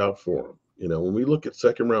worked out for them. When we look at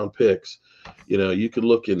second round picks, you can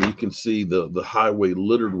look and you can see the highway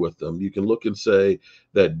littered with them. You can look and say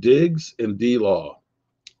that Diggs and D-Law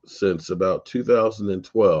since about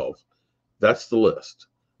 2012, that's the list.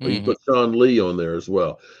 You put Sean Lee on there as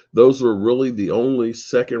well. Those were really the only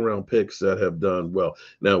second round picks that have done well.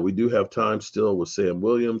 Now we do have time still with Sam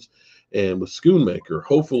Williams and with Schoonmaker.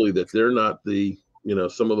 Hopefully that they're not the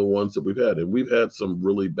some of the ones that we've had, and we've had some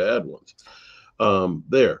really bad ones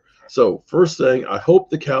there. So first thing, I hope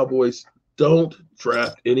the Cowboys don't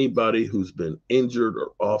draft anybody who's been injured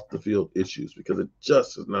or off the field issues, because it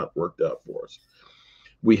just has not worked out for us.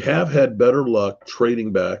 We have had better luck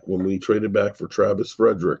trading back when we traded back for Travis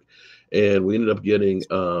Frederick, and we ended up getting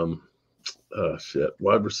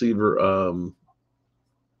wide receiver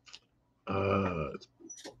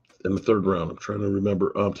in the third round. I'm trying to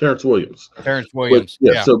remember. Terrence Williams.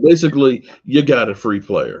 Yeah. So basically, you got a free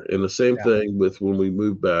player. And the same thing with when we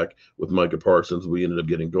moved back with Micah Parsons, we ended up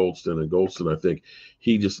getting Goldston. And Goldston, I think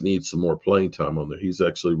he just needs some more playing time on there. He's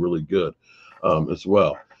actually really good as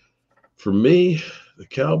well. For me, the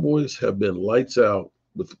Cowboys have been lights out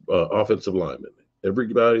with offensive linemen.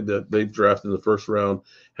 Everybody that they've drafted in the first round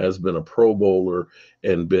has been a Pro Bowler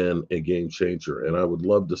and been a game changer. And I would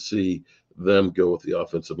love to see them go with the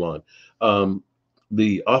offensive line.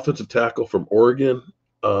 The offensive tackle from Oregon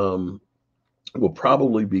will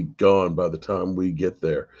probably be gone by the time we get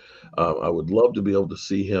there. I would love to be able to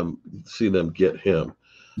see them get him.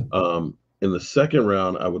 In the second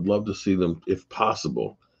round, I would love to see them, if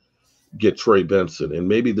possible, get Trey Benson. And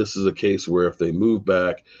maybe this is a case where if they move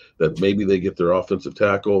back, that maybe they get their offensive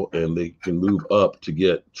tackle and they can move up to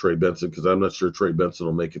get Trey Benson, because I'm not sure Trey Benson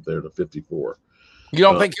will make it there to 54. You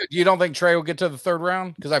don't think Trey will get to the third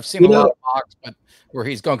round? Because I've seen a lot of mocks, but where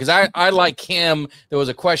he's going. Because I like him. There was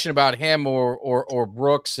a question about him or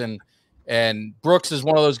Brooks, and Brooks is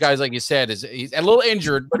one of those guys, like you said, he's a little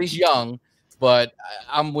injured, but he's young. But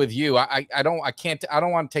I'm with you. I don't want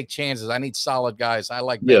to take chances. I need solid guys. I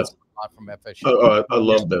like Benson a lot from FSU. I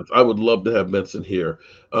love Benson. I would love to have Benson here.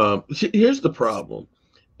 Here's the problem: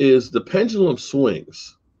 is the pendulum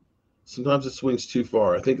swings. Sometimes it swings too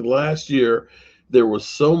far. I think last year there was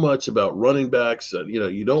so much about running backs that,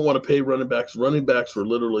 you don't want to pay running backs. Running backs were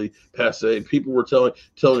literally passe. People were telling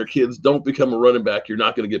their kids, don't become a running back. You're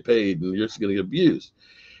not going to get paid and you're just going to get abused.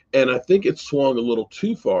 And I think it swung a little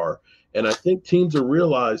too far. And I think teams are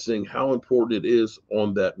realizing how important it is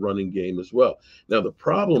on that running game as well. Now, the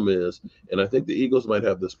problem is, and I think the Eagles might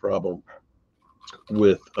have this problem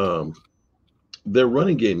with their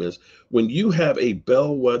running game, is when you have a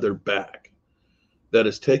bellwether back that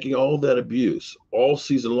is taking all that abuse all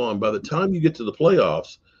season long, by the time you get to the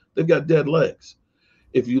playoffs, they've got dead legs.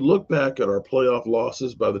 If you look back at our playoff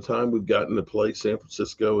losses, by the time we've gotten to play San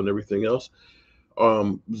Francisco and everything else,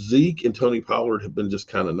 Zeke and Tony Pollard have been just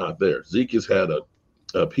kind of not there. Zeke has had a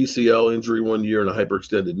PCL injury one year and a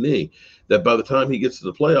hyperextended knee that by the time he gets to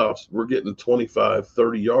the playoffs, we're getting 25,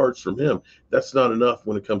 30 yards from him. That's not enough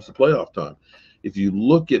when it comes to playoff time. If you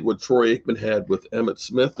look at what Troy Aikman had with Emmitt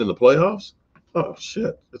Smith in the playoffs, oh,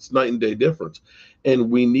 shit, it's night and day difference. And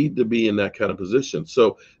we need to be in that kind of position.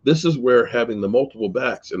 So this is where having the multiple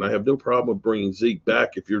backs, and I have no problem with bringing Zeke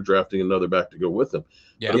back if you're drafting another back to go with him.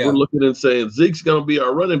 Yeah. But if we're looking and saying Zeke's going to be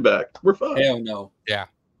our running back, we're fine. Hell no. Yeah.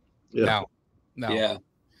 Yeah. No. Yeah.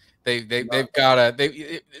 They've gotta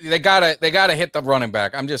hit the running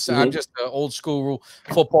back. I'm just an old school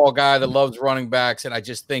football guy that loves running backs, and I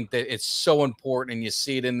just think that it's so important, and you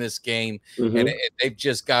see it in this game, and they've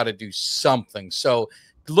just got to do something. So,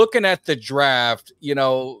 looking at the draft,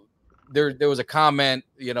 there was a comment,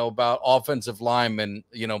 about offensive linemen,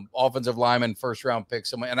 first round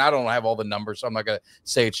picks, and I don't have all the numbers, so I'm not gonna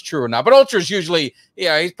say it's true or not. But Ultra's usually,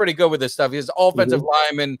 he's pretty good with this stuff. His offensive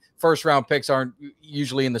linemen first round picks aren't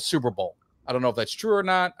usually in the Super Bowl. I don't know if that's true or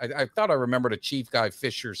not. I thought I remembered a Chief guy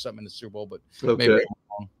Fisher or something in the Super Bowl, but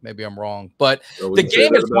maybe I'm wrong. But the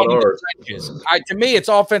game is won in the trenches. To me, it's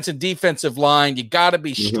offense and defensive line. You got to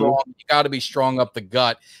be strong. You got to be strong up the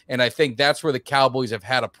gut. And I think that's where the Cowboys have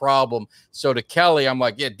had a problem. So to Kelly, I'm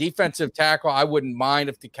like, defensive tackle. I wouldn't mind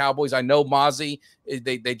if the Cowboys. I know Mozzie.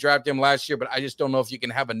 They drafted him last year, but I just don't know if you can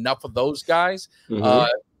have enough of those guys.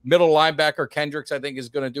 Middle linebacker Kendricks, I think, is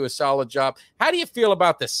going to do a solid job. How do you feel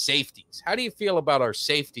about the safeties? How do you feel about our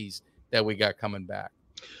safeties that we got coming back?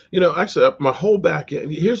 Actually, my whole back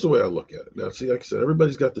end, here's the way I look at it. Now, see, like I said,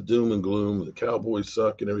 everybody's got the doom and gloom, the Cowboys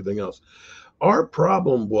suck and everything else. Our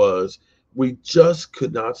problem was we just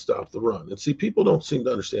could not stop the run. And see, people don't seem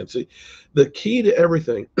to understand. See, the key to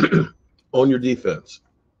everything on your defense,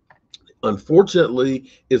 unfortunately,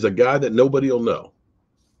 is a guy that nobody will know.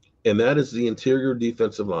 And that is the interior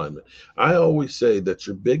defensive lineman. I always say that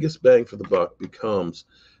your biggest bang for the buck becomes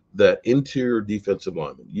that interior defensive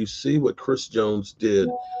lineman. You see what Chris Jones did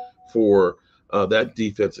for that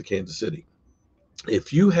defense at Kansas City.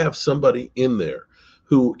 If you have somebody in there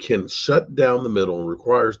who can shut down the middle and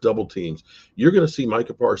requires double teams, you're going to see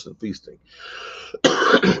Micah Parsons feasting.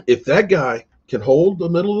 If that guy can hold the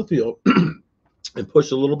middle of the field and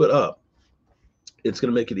push a little bit up, It's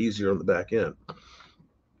going to make it easier on the back end.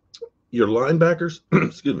 Your linebackers,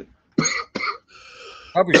 excuse me.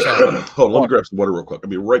 Help yourself. Hold on, let me grab some water real quick. I'll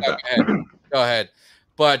be right back. Go ahead.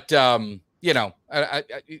 But you know,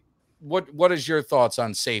 what is your thoughts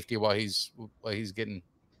on safety while he's getting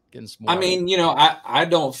small? I mean, you know, I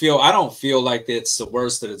don't feel like it's the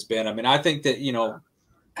worst that it's been. I mean, I think that, you know,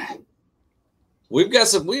 we've got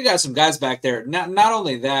some guys back there. Not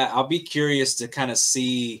only that, I'll be curious to kind of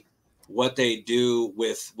see what they do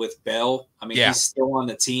with Bell. I mean, he's still on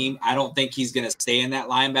the team. I don't think he's going to stay in that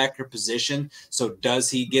linebacker position. So does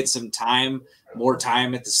he get some more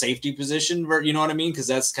time at the safety position? You know what I mean? Because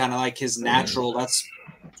that's kind of like his natural. That's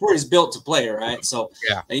where he's built to play, right? So,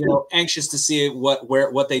 you know, anxious to see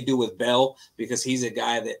what they do with Bell, because he's a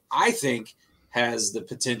guy that I think has the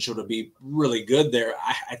potential to be really good there.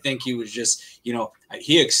 I think he was just, you know,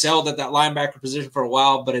 he excelled at that linebacker position for a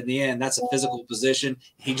while, but in the end, that's a physical position.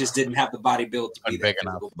 He just didn't have the body build to be big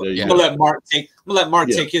enough. I'm gonna let Mark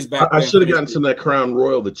take his back. I should have gotten some of that Crown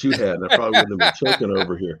Royal that you had, and I probably wouldn't have been choking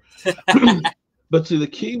over here. But see, the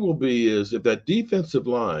key will be is if that defensive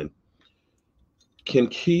line can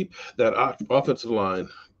keep that offensive line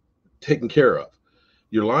taken care of.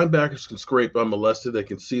 Your linebackers can scrape unmolested. They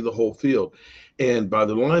can see the whole field. And by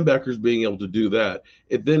the linebackers being able to do that,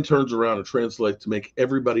 it then turns around and translates to make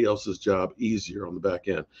everybody else's job easier on the back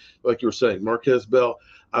end. Like you were saying, Marquez Bell,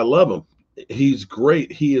 I love him. He's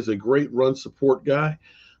great. He is a great run support guy.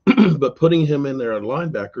 But putting him in there at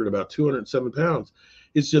linebacker at about 207 pounds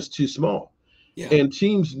is just too small. Yeah. And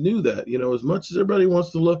teams knew that. You know, as much as everybody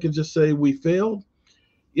wants to look and just say we failed,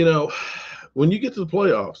 you know, when you get to the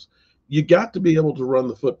playoffs, you got to be able to run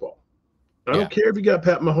the football. I don't care if you got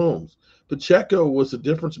Pat Mahomes. Pacheco was a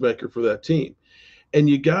difference maker for that team. And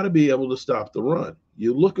you got to be able to stop the run.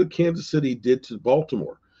 You look what Kansas City did to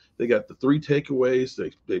Baltimore. They got the 3 takeaways.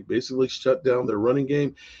 They basically shut down their running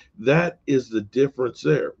game. That is the difference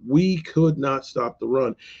there. We could not stop the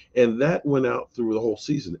run. And that went out through the whole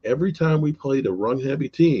season. Every time we played a run-heavy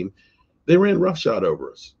team, they ran roughshod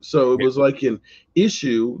over us. So it was like an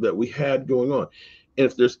issue that we had going on. And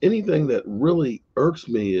if there's anything that really irks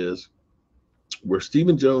me is where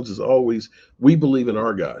Stephen Jones is always, we believe in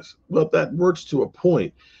our guys. Well, that works to a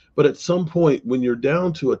point. But at some point, when you're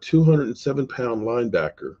down to a 207-pound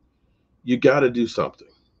linebacker, you got to do something.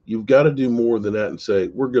 You've got to do more than that and say,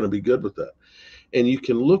 we're going to be good with that. And you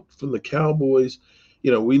can look from the Cowboys.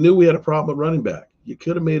 You know, we knew we had a problem at running back. You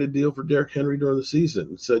could have made a deal for Derrick Henry during the season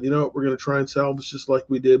and said, you know what, we're going to try and salvage just like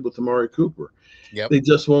we did with Amari Cooper. They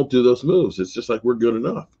just won't do those moves. It's just like, we're good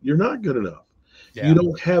enough. You're not good enough. You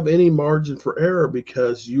don't have any margin for error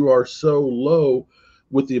because you are so low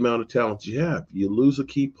with the amount of talent you have. You lose a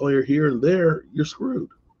key player here and there, you're screwed.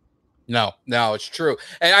 No, it's true.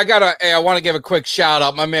 And I want to give a quick shout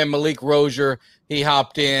out. My man Malik Rozier, he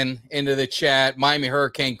hopped into the chat. Miami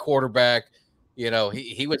Hurricane quarterback. You know,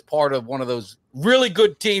 he was part of one of those really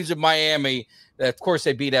good teams in Miami. Of course,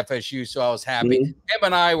 they beat FSU, so I was happy. Him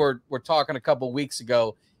and I were talking a couple of weeks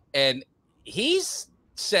ago, and he's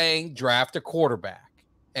saying draft a quarterback.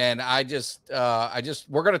 And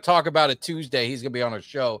we're going to talk about it Tuesday. He's going to be on our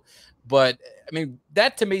show. But, I mean,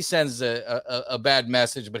 that to me sends a bad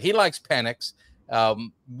message. But he likes Penix.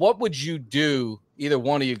 What would you do, either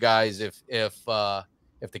one of you guys, if the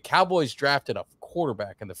Cowboys drafted a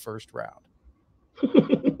quarterback in the first round?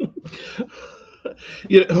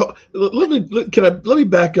 You know, let me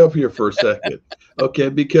back up here for a second, okay?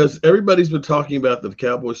 Because everybody's been talking about that the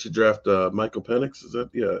Cowboys should draft Michael Penix. Is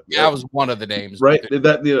that that was one of the names, right?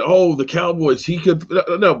 That the Cowboys he could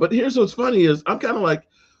no. But here's what's funny is I'm kind of like,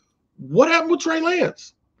 what happened with Trey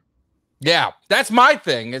Lance? Yeah, that's my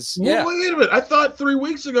thing. Well, wait a minute. I thought 3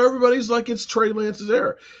 weeks ago everybody's like it's Trey Lance's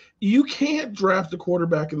era. You can't draft a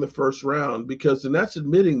quarterback in the first round because then that's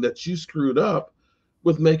admitting that you screwed up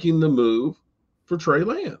with making the move for Trey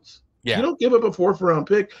Lance. You don't give up a 4th-round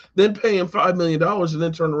pick, then pay him $5 million, and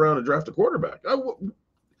then turn around and draft a quarterback.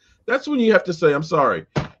 That's when you have to say, I'm sorry,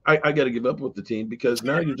 I got to give up with the team because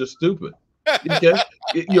now you're just stupid. Okay?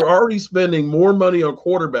 You're already spending more money on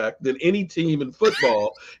quarterback than any team in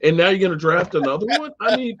football, and now you're going to draft another one?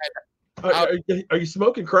 I mean, are you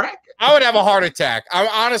smoking crack? I would have a heart attack.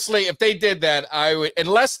 Honestly, if they did that, I would,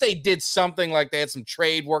 unless they did something like they had some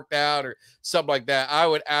trade worked out or something like that, I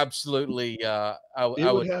would absolutely. It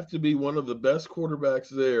would have to be one of the best quarterbacks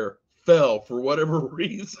there fell for whatever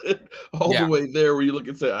reason the way there where you look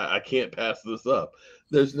and say, I can't pass this up.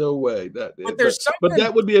 There's no way but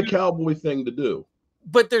that would be a Cowboy thing to do.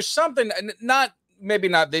 But there's something, maybe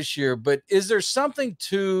not this year, but is there something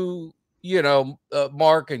to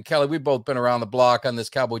Mark and Kelly, we've both been around the block on this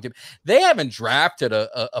Cowboy team. They haven't drafted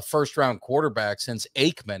a first-round quarterback since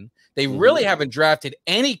Aikman. They really haven't drafted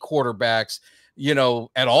any quarterbacks,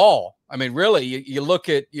 at all. I mean, really, you look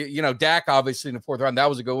at, Dak, obviously, in the 4th round, that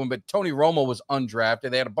was a good one, but Tony Romo was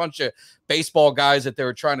undrafted. They had a bunch of baseball guys that they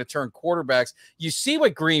were trying to turn quarterbacks. You see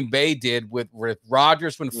what Green Bay did with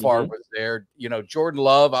Rodgers when Favre was there. Jordan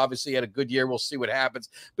Love obviously had a good year. We'll see what happens.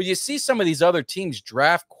 But you see some of these other teams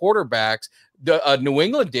draft quarterbacks. New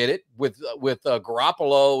England did it with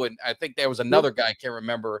Garoppolo, and I think there was another guy, I can't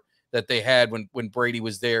remember, that they had when Brady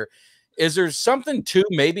was there. Is there something to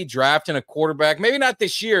maybe drafting a quarterback? Maybe not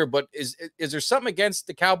this year, but is there something against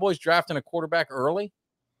the Cowboys drafting a quarterback early?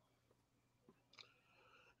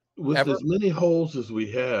 With as many holes as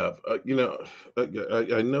we have, I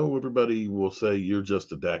know everybody will say you're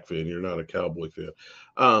just a Dak fan. You're not a Cowboy fan.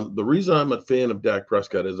 The reason I'm a fan of Dak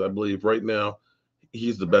Prescott is I believe right now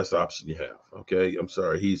he's the best option you have. Okay. I'm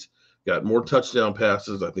sorry. He's got more touchdown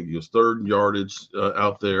passes. I think he was 3rd in yardage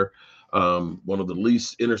out there. One of the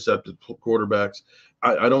least intercepted quarterbacks.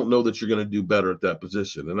 I don't know that you're going to do better at that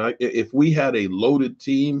position. And if we had a loaded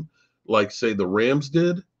team, like say the Rams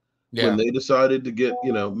did, when they decided to get,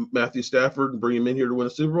 Matthew Stafford and bring him in here to win a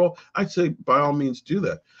Super Bowl, I'd say by all means do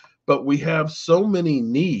that. But we have so many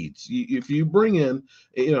needs. If you bring in,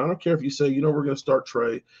 I don't care if you say, we're going to start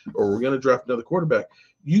Trey or we're going to draft another quarterback,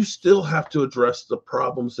 you still have to address the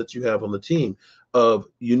problems that you have on the team of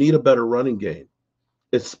you need a better running game.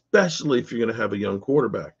 Especially if you're going to have a young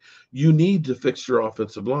quarterback. You need to fix your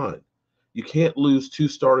offensive line. You can't lose 2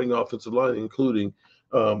 starting offensive line, including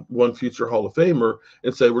one future Hall of Famer,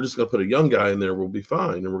 and say, we're just going to put a young guy in there, we'll be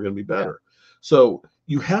fine, and we're going to be better. So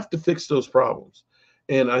you have to fix those problems.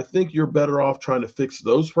 And I think you're better off trying to fix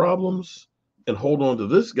those problems and hold on to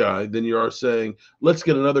this guy than you are saying, let's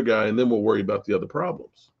get another guy, and then we'll worry about the other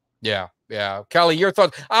problems. Yeah. Kelly, your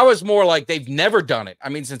thoughts? I was more like they've never done it. I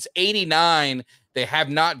mean, since 89, they have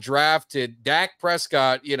not drafted Dak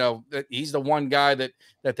Prescott. He's the one guy that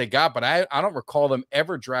they got, but I don't recall them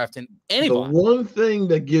ever drafting anybody. The one thing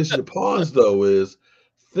that gives you pause, though, is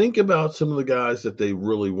think about some of the guys that they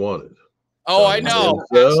really wanted. Oh, I know.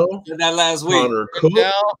 Said that last week. Connor Cook,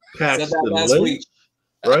 Paxton Lynch,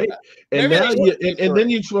 right? And now then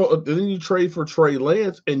you trade for Trey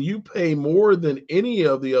Lance, and you pay more than any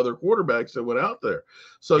of the other quarterbacks that went out there.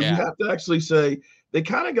 So you have to actually say they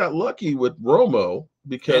kind of got lucky with Romo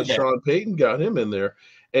because Sean Payton got him in there,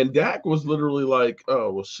 and Dak was literally like,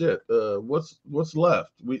 "Oh well, shit. What's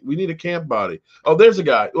left? We need a camp body. Oh, there's a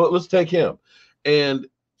guy. Well, let's take him." And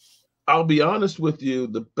I'll be honest with you,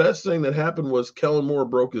 the best thing that happened was Kellen Moore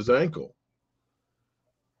broke his ankle.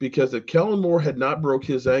 Because if Kellen Moore had not broke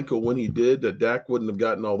his ankle when he did, that Dak wouldn't have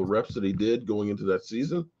gotten all the reps that he did going into that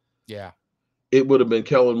season. Yeah. It would have been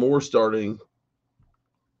Kellen Moore starting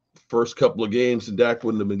first couple of games, and Dak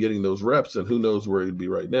wouldn't have been getting those reps, and who knows where he'd be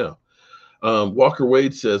right now. Walker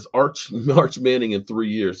Wade says, Arch Manning in 3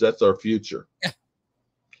 years. That's our future.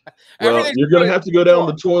 Well, you're going to have to go down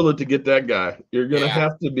the toilet to get that guy. You're going to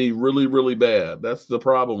have to be really, really bad. That's the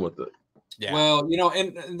problem with it. Yeah. Well,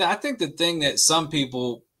 and I think the thing that some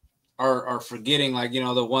people are forgetting, like,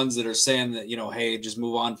 the ones that are saying that, hey, just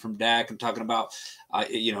move on from Dak and talking about,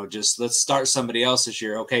 just let's start somebody else this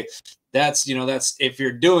year. Okay. That's if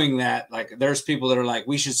you're doing that, like there's people that are like,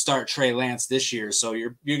 we should start Trey Lance this year. So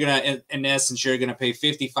you're going to, in essence, you're going to pay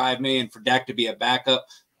 $55 million for Dak to be a backup.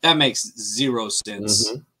 That makes zero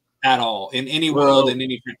sense at all in any world, in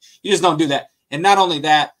any, you just don't do that. And not only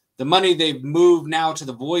that, the money they've moved now to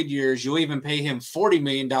the void years, you'll even pay him $40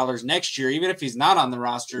 million next year, even if he's not on the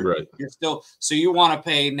roster. Right. You're still, so you want to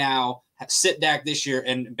pay now, sit Dak this year,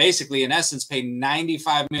 and basically, in essence, pay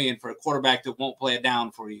 $95 million for a quarterback that won't play it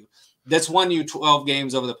down for you. That's won you 12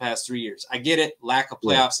 games over the past 3 years. I get it, lack of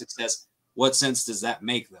playoff success. What sense does that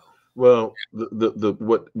make, though? Well,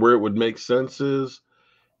 where it would make sense is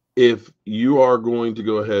if you are going to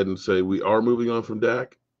go ahead and say we are moving on from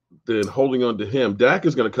Dak, then holding on to him, Dak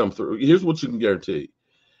is going to come through. Here's what you can guarantee.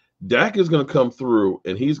 Dak is going to come through,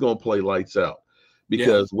 and he's going to play lights out.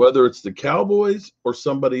 Because whether it's the Cowboys or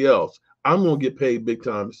somebody else, I'm going to get paid big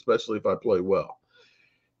time, especially if I play well.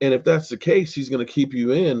 And if that's the case, he's going to keep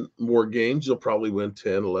you in more games. You'll probably win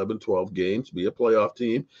 10, 11, 12 games, be a playoff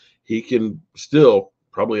team. He can still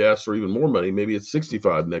probably ask for even more money. Maybe it's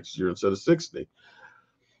 65 next year instead of 60.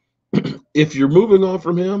 If you're moving on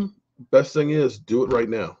from him, best thing is do it right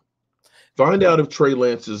now. Find out if Trey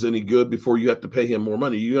Lance is any good before you have to pay him more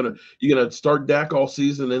money. You're gonna start Dak all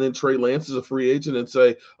season and then Trey Lance is a free agent and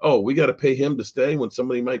say, oh, we got to pay him to stay when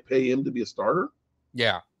somebody might pay him to be a starter?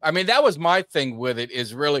 Yeah. I mean, that was my thing with it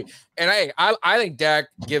is really, and I think Dak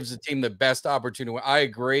gives the team the best opportunity. I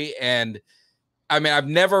agree. And I mean, I've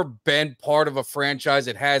never been part of a franchise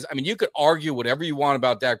that has, I mean, you could argue whatever you want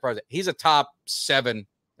about Dak Prescott. He's a top 7.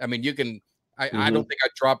 I mean, you can, I don't think I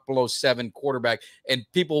dropped below 7 quarterback, and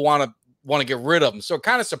people want to get rid of him. So it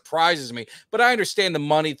kind of surprises me, but I understand the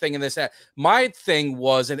money thing and this, that. My thing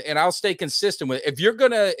was, and I'll stay consistent with it. If you're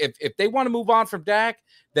going to, if they want to move on from Dak,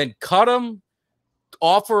 then cut him.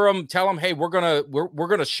 Offer them, tell them, hey, we're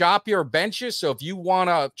gonna shop your benches. So if you want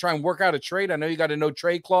to try and work out a trade, I know you got a no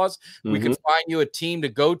trade clause. We can find you a team to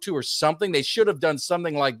go to or something. They should have done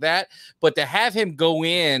something like that. But to have him go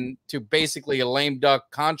in to basically a lame duck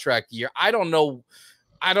contract year, I don't know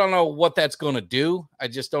what that's going to do. I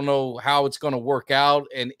just don't know how it's going to work out.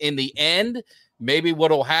 And in the end, maybe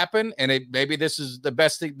what'll happen, and maybe this is the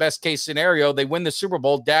best case scenario, they win the Super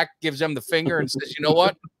Bowl. Dak gives them the finger and says, you know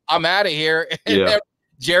what? I'm out of here. And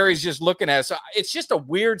Jerry's just looking at it. So it's just a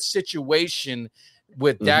weird situation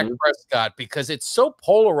with Dak Prescott because it's so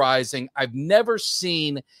polarizing. I've never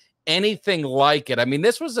seen anything like it. I mean,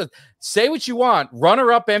 this was say what you want,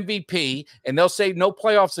 runner-up MVP, and they'll say no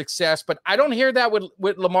playoff success, but I don't hear that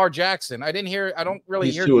with Lamar Jackson. I don't really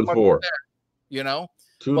He's hear 2-4. That, you know?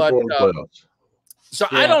 2-4 in playoffs. So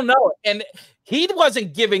I don't know. And he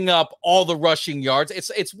wasn't giving up all the rushing yards.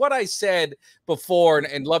 It's what I said before,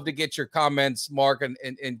 and love to get your comments, Mark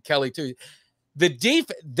and Kelly too. The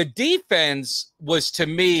defense was, to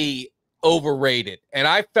me, overrated, and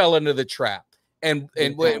I fell into the trap. And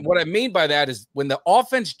what I mean by that is when the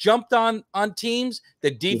offense jumped on teams,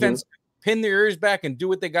 the defense pin their ears back and do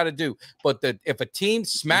what they got to do. But if a team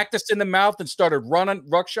smacked us in the mouth and started running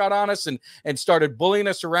ruckshot on us and started bullying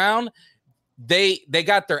us around, they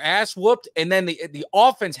got their ass whooped, and then the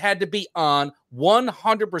offense had to be on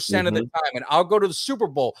 100% of the time. And I'll go to the Super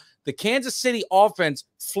Bowl. The Kansas City offense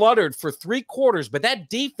fluttered for 3 quarters, but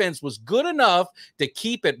that defense was good enough to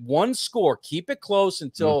keep it one score, keep it close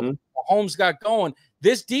until Holmes got going.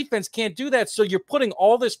 This defense can't do that. So you're putting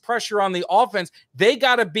all this pressure on the offense. They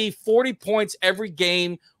got to be 40 points every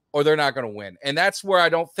game or they're not going to win. And that's where I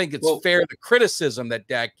don't think it's fair, the criticism that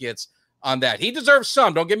Dak gets on that. He deserves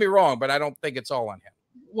some, don't get me wrong, but I don't think it's all on him.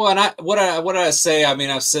 Well, and what I say, I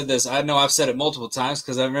mean, I've said this, I know I've said it multiple times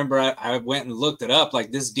because I remember I went and looked it up.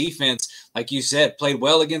 Like, this defense, like you said, played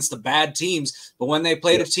well against the bad teams, but when they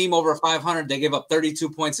played a team over 500, they gave up 32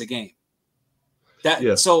 points a game.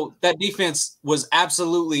 So that defense was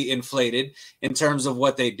absolutely inflated in terms of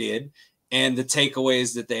what they did and the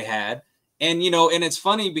takeaways that they had. And, and it's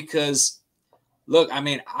funny because, look, I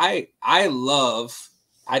mean, I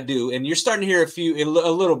do, and you're starting to hear a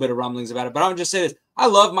little bit of rumblings about it, but I'm just saying this. I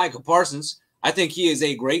love Micah Parsons. I think he is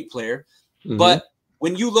a great player. But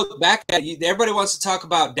when you look back at it, everybody wants to talk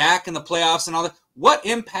about Dak in the playoffs and all that. What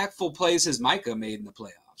impactful plays has Micah made in the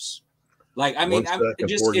playoffs? Like, I mean, I'm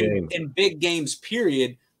just in big games,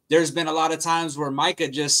 period. There's been a lot of times where Micah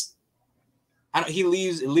he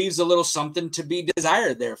leaves a little something to be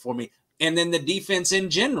desired there for me. And then the defense in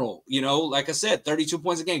general, like I said, 32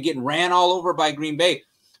 points a game, getting ran all over by Green Bay.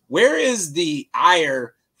 Where is the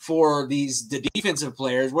ire for the defensive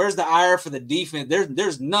players? Where's the ire for the defense?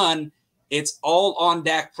 There's none. It's all on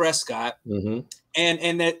Dak Prescott. And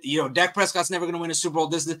that, Dak Prescott's never going to win a Super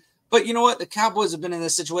Bowl. But you know what? The Cowboys have been in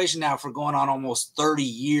this situation now for going on almost 30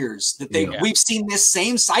 years. We've seen this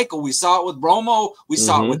same cycle. We saw it with Romo. We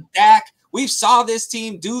saw it with Dak. We saw this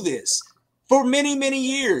team do this for many, many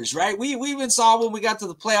years, right? We even saw when we got to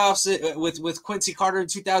the playoffs with Quincy Carter in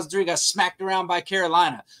 2003, got smacked around by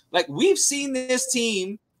Carolina. Like, we've seen this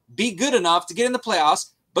team be good enough to get in the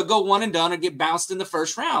playoffs, but go one and done or get bounced in the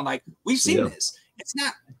first round. Like, we've seen this. It's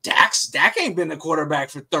not Dak ain't been the quarterback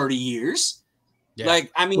for 30 years. Yeah.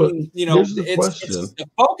 Like, I mean, the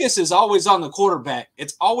focus is always on the quarterback.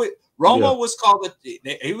 It's always Romo was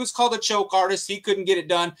called a choke artist. He couldn't get it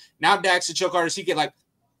done. Now Dak's a choke artist. He can, like,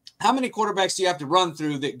 how many quarterbacks do you have to run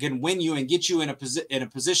through that can win you and get you in a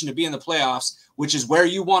position to be in the playoffs, which is where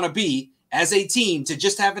you want to be as a team to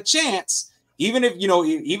just have a chance? Even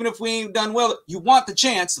if we ain't done well, you want the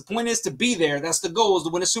chance. The point is to be there. That's the goal, is to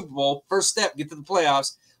win a Super Bowl. First step, get to the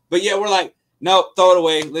playoffs. But yeah, we're like, no, throw it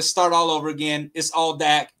away. Let's start all over again. It's all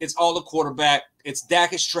Dak. It's all the quarterback. It's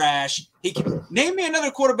Dak is trash. He can name me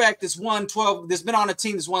another quarterback that's won 12, that's been on a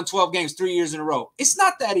team that's won 12 games 3 years in a row. It's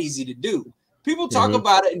not that easy to do. People talk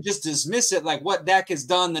about it and just dismiss it like what Dak has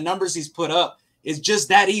done, the numbers he's put up is just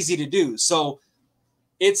that easy to do. So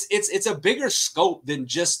it's a bigger scope than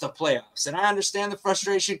just the playoffs. And I understand the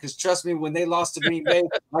frustration because, trust me, when they lost to Green Bay,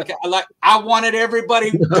 I wanted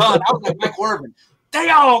everybody done. I was like Mike Corbin. They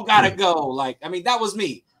all got to go. Like, I mean, that was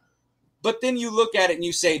me. But then you look at it and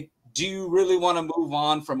you say, do you really want to move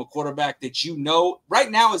on from a quarterback that you know right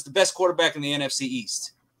now is the best quarterback in the NFC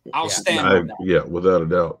East? I'll stand on that. Yeah, without a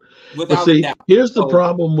doubt. Without But see, a doubt. here's the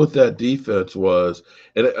problem with that defense was,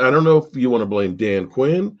 and I don't know if you want to blame Dan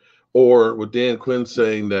Quinn or with Dan Quinn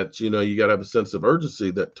saying that, you got to have a sense of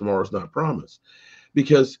urgency that tomorrow's not promised,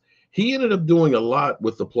 because he ended up doing a lot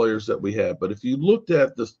with the players that we had. But if you looked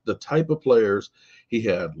at the type of players, he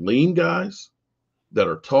had lean guys that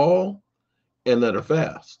are tall and that are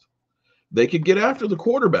fast. They could get after the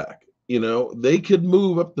quarterback. They could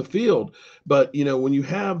move up the field. But, when you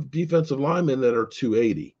have defensive linemen that are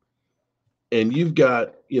 280 and you've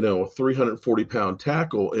got, a 340-pound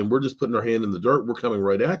tackle and we're just putting our hand in the dirt, we're coming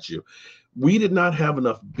right at you. We did not have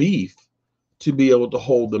enough beef to be able to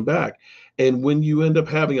hold them back. And when you end up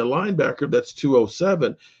having a linebacker that's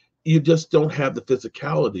 207, you just don't have the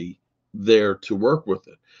physicality there to work with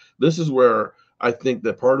it. This is where I think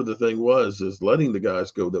that part of the thing is letting the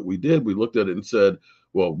guys go that we did. We looked at it and said,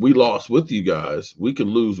 well, we lost with you guys. We can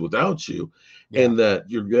lose without you. Yeah. And that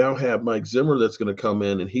you're going to have Mike Zimmer that's going to come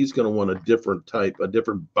in and he's going to want a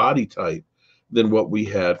different body type than what we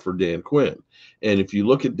had for Dan Quinn. And if you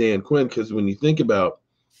look at Dan Quinn, because when you think about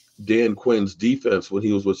Dan Quinn's defense when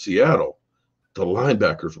he was with Seattle, the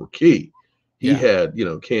linebackers were key. He had,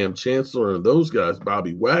 Cam Chancellor and those guys,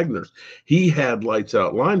 Bobby Wagner's. He had lights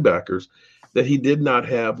out linebackers that he did not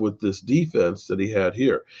have with this defense that he had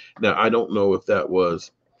here. Now, I don't know if that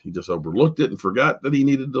was he just overlooked it and forgot that he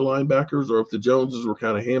needed the linebackers, or if the Joneses were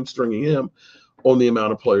kind of hamstringing him on the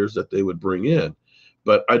amount of players that they would bring in.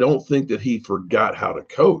 But I don't think that he forgot how to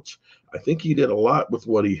coach. I think he did a lot with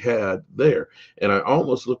what he had there. And I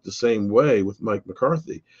almost look the same way with Mike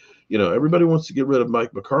McCarthy. Everybody wants to get rid of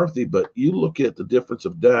Mike McCarthy, but you look at the difference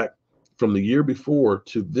of Dak from the year before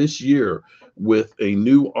to this year with a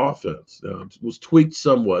new offense. It was tweaked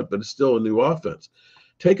somewhat, but it's still a new offense.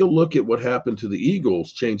 Take a look at what happened to the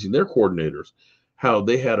Eagles changing their coordinators, how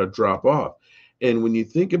they had a drop off. And when you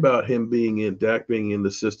think about Dak being in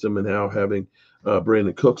the system and how having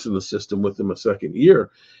Brandon Cooks in the system with him a second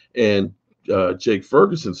year and Jake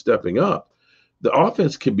Ferguson stepping up, the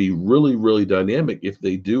offense can be really, really dynamic if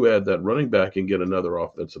they do add that running back and get another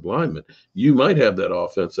offensive lineman. You might have that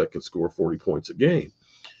offense that can score 40 points a game.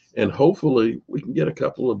 And hopefully we can get a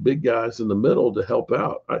couple of big guys in the middle to help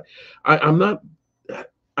out. I'm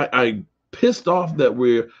pissed off that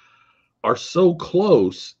we are so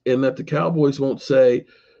close and that the Cowboys won't say,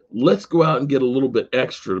 let's go out and get a little bit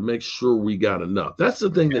extra to make sure we got enough. That's the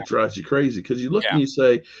thing that drives you crazy, because you look and you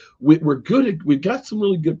say, we're good. We've got some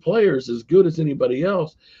really good players, as good as anybody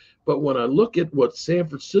else. But when I look at what San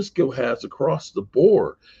Francisco has across the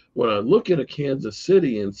board, when I look at a Kansas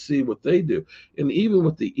City and see what they do, and even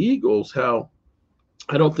with the Eagles, how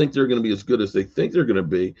I don't think they're going to be as good as they think they're going to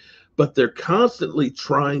be, but they're constantly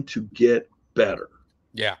trying to get better.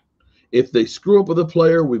 Yeah. If they screw up with a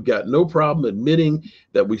player, we've got no problem admitting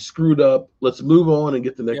that we screwed up. Let's move on and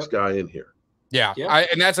get the next guy in here. Yeah.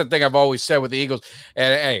 And that's the thing I've always said with the Eagles.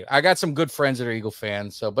 And hey, I got some good friends that are Eagle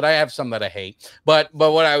fans, but I have some that I hate. But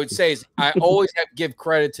what I would say is I always have to give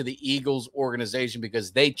credit to the Eagles organization,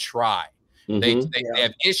 because they try. They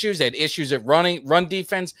have issues. They had issues at run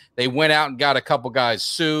defense. They went out and got a couple guys,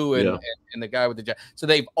 Sue and the guy with the. So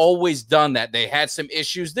they've always done that. They had some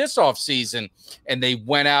issues this offseason, and they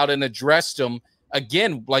went out and addressed them.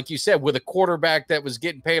 Again, like you said, with a quarterback that was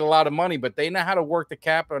getting paid a lot of money, but they know how to work the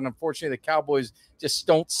cap. And unfortunately, the Cowboys just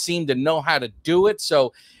don't seem to know how to do it.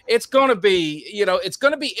 So it's going to be, it's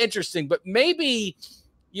going to be interesting. But maybe,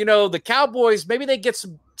 the Cowboys, maybe they get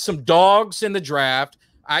some dogs in the draft.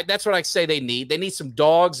 That's what I say they need. They need some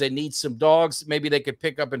dogs. They need some dogs. Maybe they could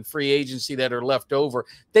pick up in free agency that are left over.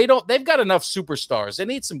 They've got enough superstars. They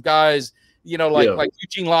need some guys, like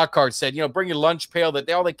Eugene Lockhart said, bring your lunch pail, that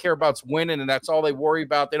all they care about is winning, and that's all they worry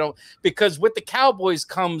about. Because with the Cowboys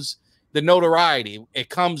comes the notoriety. It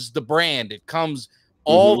comes the brand. It comes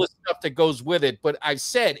all the stuff that goes with it. But I've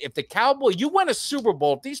said, if the Cowboys, you win a Super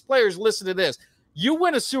Bowl, if these players listen to this, you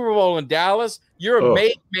win a Super Bowl in Dallas, you're a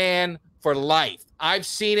made man for life. I've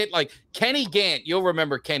seen it. Like Kenny Gant, you'll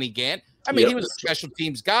remember Kenny Gant. I mean, he was a special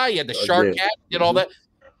teams guy. He had the shark hat, did all that.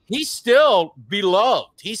 He's still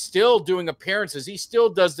beloved. He's still doing appearances. He still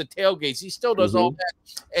does the tailgates. He still does all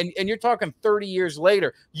that. And you're talking 30 years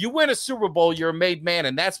later. You win a Super Bowl, you're a made man,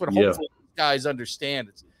 and that's what hopefully guys understand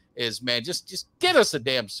is man, just get us a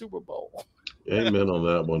damn Super Bowl. Amen on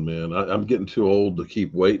that one, man. I'm getting too old to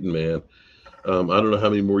keep waiting, man. I don't know how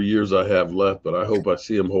many more years I have left, but I hope I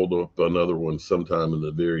see him hold up another one sometime in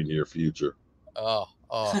the very near future. Oh,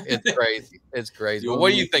 it's crazy. It's crazy. Well,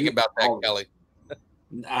 what do you think about that, Kelly?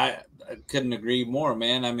 I couldn't agree more,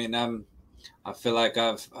 man. I mean, I feel like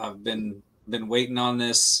I've been waiting on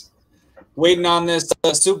this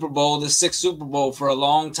Super Bowl, the sixth Super Bowl, for a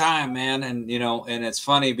long time, man. And and it's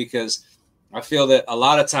funny because I feel that a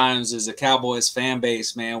lot of times as a Cowboys fan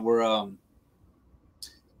base, man,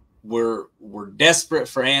 we're desperate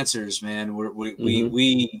for answers, man.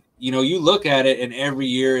 We you look at it, and every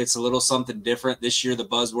year it's a little something different. This year the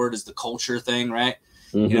buzzword is the culture thing, right?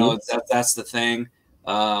 That's the thing.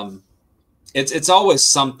 It's always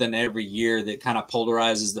something every year that kind of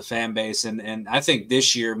polarizes the fan base, and I think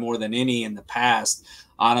this year more than any in the past,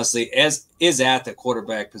 honestly, is at the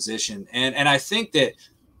quarterback position, and I think that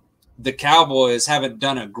the Cowboys haven't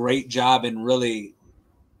done a great job in really,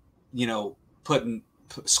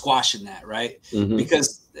 squashing that, right?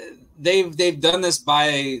 Because they've done this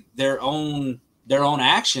by their own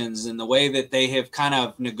actions and the way that they have kind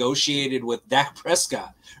of negotiated with Dak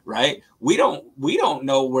Prescott, right? We don't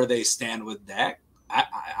know where they stand with Dak.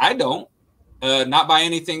 I don't. Not by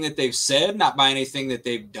anything that they've said, not by anything that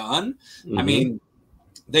they've done. I mean,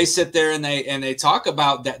 they sit there and they talk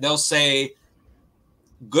about that. They'll say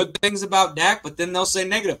good things about Dak, but then they'll say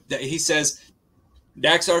negative. He says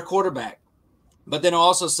Dak's our quarterback. But then I'll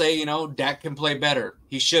also say, Dak can play better.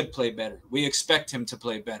 He should play better. We expect him to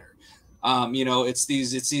play better. It's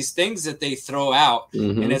these things that they throw out,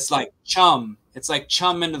 and it's like chum. It's like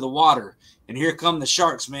chum into the water. And here come the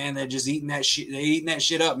sharks, man. They're just eating that shit. They're eating that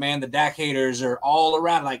shit up, man. The Dak haters are all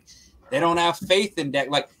around. Like, they don't have faith in Dak.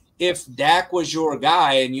 Like, if Dak was your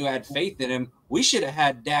guy and you had faith in him, we should have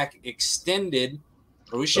had Dak extended,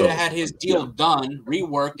 or we should have had his deal done,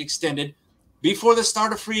 reworked, extended before the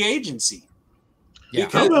start of free agency. Yeah.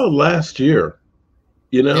 How about last year?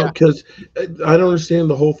 Because I don't understand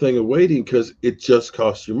the whole thing of waiting, because it just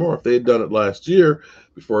costs you more. If they had done it last year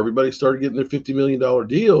before everybody started getting their $50 million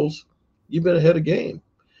deals, you've been ahead of game.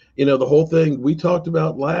 The whole thing we talked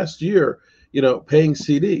about last year, paying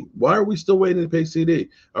CD. Why are we still waiting to pay CD?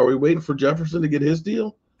 Are we waiting for Jefferson to get his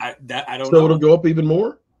deal? I don't know. So it'll go up even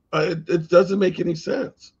more? It doesn't make any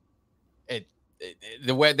sense.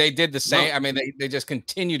 The way they did the same. No. I mean, they just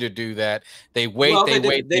continue to do that. They wait. They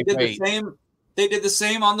wait. The same. They did the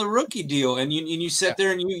same on the rookie deal, and you sit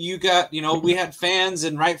there and you got we had fans,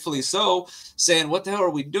 and rightfully so, saying, "What the hell are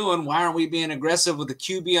we doing? Why aren't we being aggressive with the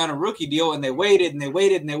QB on a rookie deal?" And they waited and they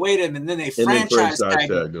waited and they waited, and then they franchise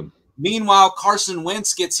tagged him. Meanwhile, Carson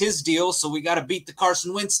Wentz gets his deal, so we got to beat the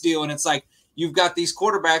Carson Wentz deal, and it's like you've got these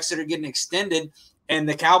quarterbacks that are getting extended. And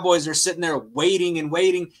the Cowboys are sitting there waiting and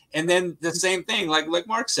waiting. And then the same thing, like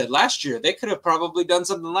Mark said, last year, they could have probably done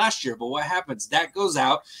something last year. But what happens? Dak goes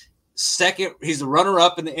out. Second, he's the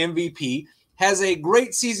runner-up in the MVP. Has a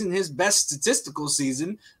great season, his best statistical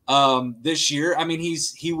season this year. I mean,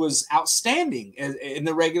 he was outstanding in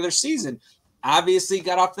the regular season. Obviously,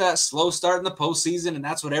 got off to that slow start in the postseason, and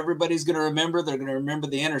that's what everybody's going to remember. They're going to remember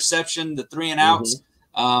the interception, the 3 and outs.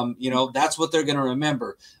 That's what they're going to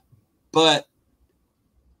remember. But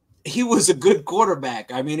he was a good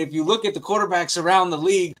quarterback. I mean, if you look at the quarterbacks around the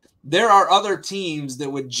league, there are other teams that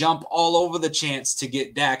would jump all over the chance to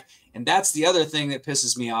get Dak. And that's the other thing that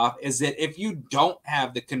pisses me off, is that if you don't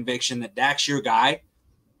have the conviction that Dak's your guy,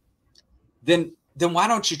 then why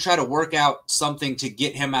don't you try to work out something to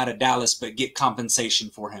get him out of Dallas, but get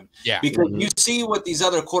compensation for him? Yeah. Because you see what these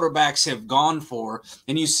other quarterbacks have gone for,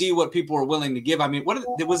 and you see what people are willing to give. I mean,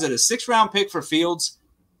 was it a 6th-round pick for Fields?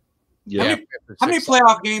 Yeah. How many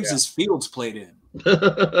playoff games has Fields played in?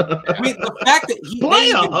 I mean, the fact that he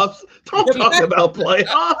playoffs. Don't talk about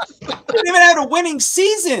playoffs. They didn't even have a winning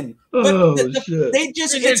season. But shit. They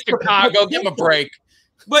just it's Chicago. Give him a break.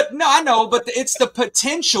 But no, I know. But it's the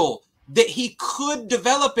potential that he could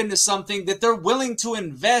develop into something that they're willing to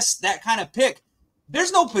invest that kind of pick.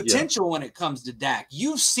 There's no potential when it comes to Dak.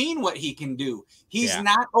 You've seen what he can do. He's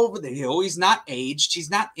not over the hill. He's not aged. He's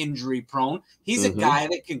not injury prone. He's a guy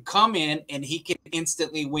that can come in and he can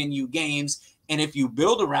instantly win you games. And if you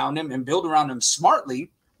build around him and build around him smartly,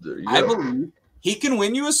 I believe he can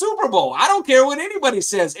win you a Super Bowl. I don't care what anybody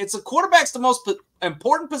says. It's a quarterback's the most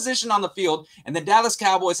important position on the field, and the Dallas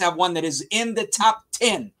Cowboys have one that is in the top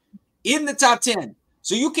 10. In the top 10.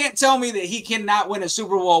 So you can't tell me that he cannot win a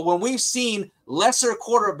Super Bowl when we've seen lesser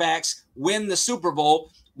quarterbacks win the Super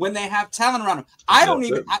Bowl when they have talent around them. I'm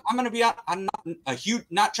going to be honest. I'm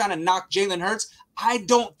not trying to knock Jalen Hurts. I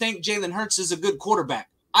don't think Jalen Hurts is a good quarterback.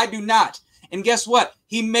 I do not. And guess what?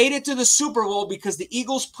 He made it to the Super Bowl because the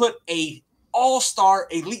Eagles put a all-star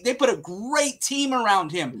elite. They put a great team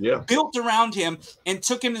around him, built around him, and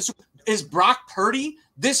took him to Super Bowl. Is Brock Purdy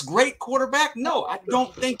this great quarterback? No, I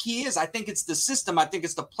don't think he is. I think it's the system. I think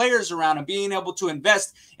it's the players around him being able to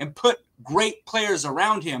invest and put great players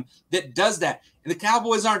around him that does that. And the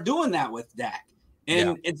Cowboys aren't doing that with Dak.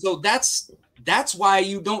 And so that's why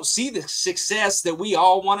you don't see the success that we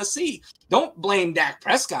all want to see. Don't blame Dak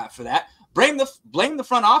Prescott for that. Blame the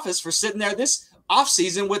front office for sitting there this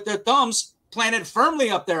offseason with their thumbs planted firmly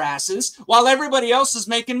up their asses while everybody else is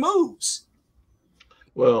making moves.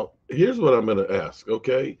 Well, here's what I'm going to ask,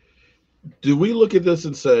 okay? Do we look at this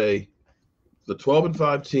and say, the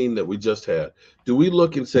 12-5 team that we just had, do we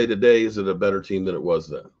look and say today, is it a better team than it was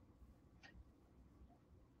then?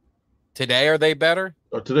 Today, are they better?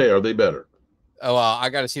 Or today, are they better? Oh, well, I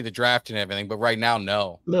got to see the draft and everything, but right now,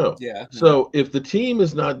 no. No. Yeah. So if the team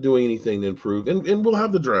is not doing anything to improve, and we'll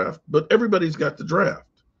have the draft, but everybody's got the draft.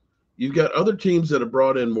 You've got other teams that have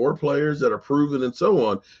brought in more players that are proven and so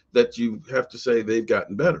on that you have to say they've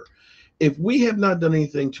gotten better. If we have not done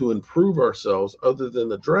anything to improve ourselves other than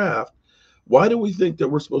the draft, why do we think that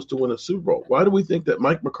we're supposed to win a Super Bowl? Why do we think that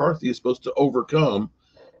Mike McCarthy is supposed to overcome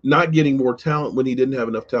not getting more talent when he didn't have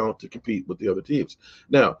enough talent to compete with the other teams?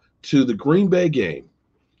 Now, to the Green Bay game,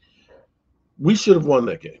 we should have won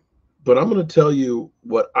that game. But I'm going to tell you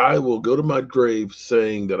what I will go to my grave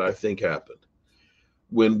saying that I think happened.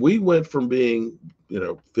 When we went from being,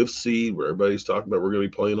 5th seed, where everybody's talking about we're going to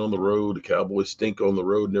be playing on the road, the Cowboys stink on the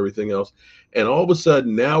road and everything else, and all of a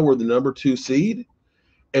sudden now we're the number 2 seed,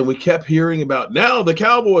 and we kept hearing about now the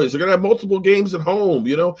Cowboys are going to have multiple games at home.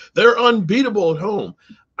 They're unbeatable at home.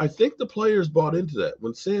 I think the players bought into that.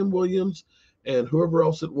 When Sam Williams and whoever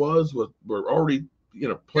else it was were already,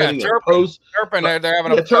 planning our post. Turpin, they're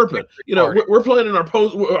having a Turpin. We're planning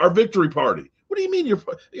our victory party. What do you mean how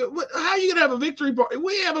are you going to have a victory party?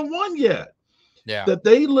 We haven't won yet. Yeah. That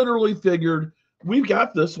they literally figured, we've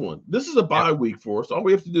got this one. This is a bye week for us. All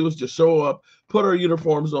we have to do is just show up, put our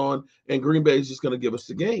uniforms on, and Green Bay is just going to give us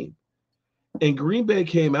the game. And Green Bay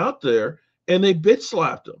came out there, and they bitch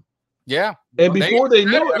slapped them. Yeah. And before they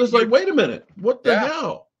knew it, it was like, wait a minute. What the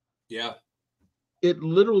hell? Yeah. It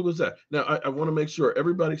literally was that. Now, I want to make sure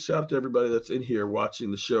shout out to everybody that's in here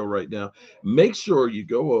watching the show right now. Make sure you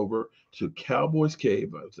go over to Cowboys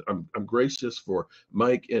Cave. I'm gracious for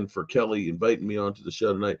Mike and for Kelly inviting me onto the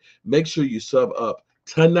show tonight. Make sure you sub up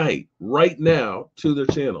tonight, right now, to their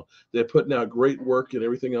channel. They're putting out great work and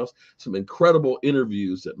everything else. Some incredible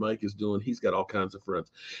interviews that Mike is doing. He's got all kinds of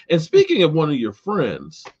friends. And speaking of one of your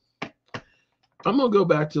friends, I'm going to go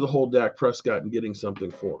back to the whole Dak Prescott and getting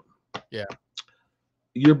something for him. Yeah.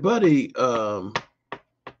 Your buddy, damn,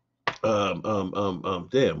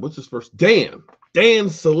 what's his first? Dan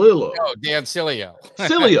Cilillo. Oh, Dan Cilio.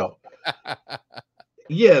 Cilio.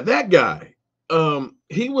 Yeah, that guy.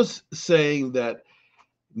 He was saying that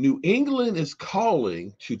New England is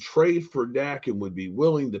calling to trade for Dak and would be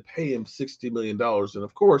willing to pay him $60 million. And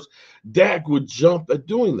of course, Dak would jump at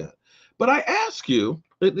doing that. But I ask you,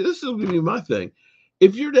 this is going to be my thing.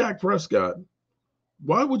 If you're Dak Prescott,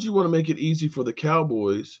 why would you want to make it easy for the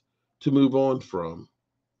Cowboys to move on from,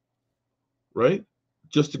 right?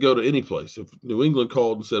 Just to go to any place. If New England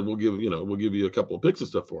called and said, we'll give you a couple of picks and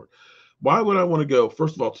stuff for it. Why would I want to go,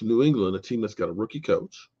 first of all, to New England, a team that's got a rookie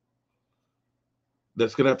coach,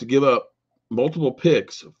 that's going to have to give up multiple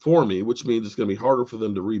picks for me, which means it's going to be harder for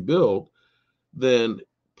them to rebuild than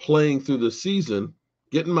playing through the season,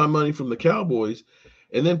 getting my money from the Cowboys,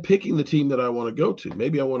 and then picking the team that I want to go to.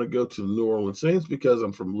 Maybe I want to go to the New Orleans Saints because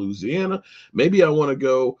I'm from Louisiana. Maybe I want to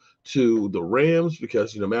go to the Rams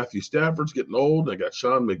because, Matthew Stafford's getting old and I got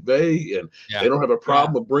Sean McVay and they don't have a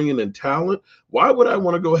problem of bringing in talent. Why would I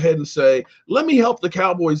want to go ahead and say, let me help the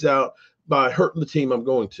Cowboys out by hurting the team I'm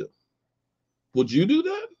going to? Would you do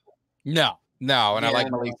that? No. And I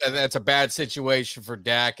like Malik. That's a bad situation for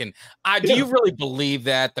Dak. And do you really believe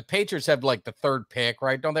that the Patriots have like the 3rd pick,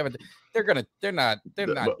 right? Don't they have they're not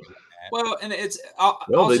doing that. Well, and it's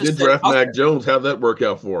they did draft Mac Jones. How'd that work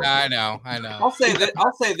out for him? I know. I'll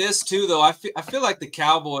say this too, though. I feel like the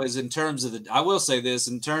Cowboys, in terms of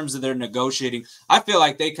their negotiating, I feel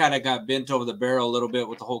like they kind of got bent over the barrel a little bit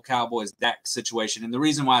with the whole Cowboys Dak situation. And the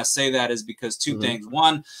reason why I say that is because two things.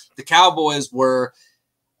 One, the Cowboys were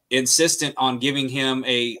insistent on giving him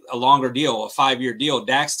a longer deal, a 5-year deal.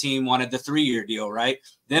 Dak's team wanted the 3-year deal, right?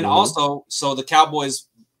 Then also, so the Cowboys,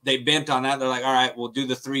 they bent on that. They're like, all right, we'll do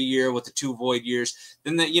the 3-year with the 2 void years.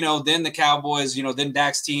 Then the Cowboys, then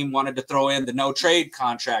Dak's team wanted to throw in the no trade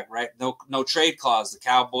contract, right? No trade clause. The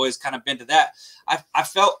Cowboys kind of bent to that. I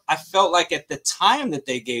felt like at the time that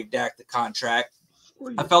they gave Dak the contract,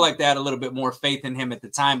 I felt like they had a little bit more faith in him at the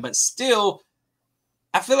time, but still,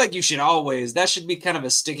 I feel like you should always, that should be kind of a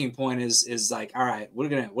sticking point is like, all right, we're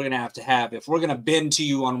gonna have if we're gonna bend to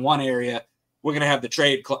you on one area, we're gonna have the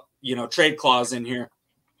trade clause in here.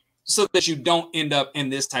 so that you don't end up in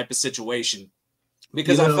this type of situation.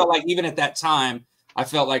 Because I felt like even at that time, I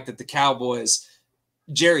felt like that the Cowboys,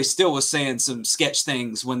 Jerry still was saying some sketch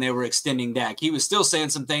things when they were extending Dak. He was still saying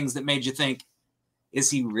some things that made you think, is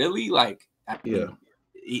he really like,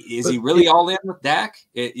 is he really all in with Dak?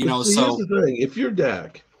 Here's the thing. If you're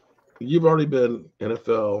Dak, you've already been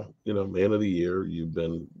NFL, man of the year. You've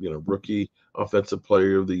been, rookie offensive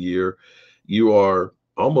player of the year. You are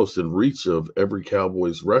almost in reach of every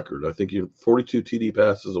Cowboys record. I think you're 42 TD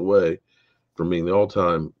passes away from being the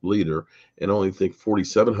all-time leader, and only think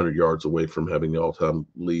 4,700 yards away from having the all-time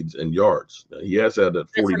leads in yards. Now, he has had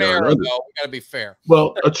that 4,900. We got to be fair.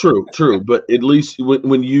 Well, true, but at least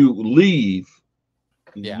when you leave,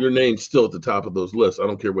 your name's still at the top of those lists. I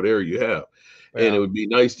don't care what area you have. Yeah. And it would be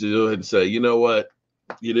nice to go ahead and say, you know what,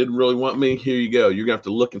 you didn't really want me. Here you go. You're gonna have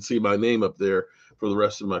to look and see my name up there for the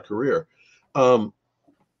rest of my career.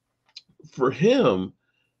 For him,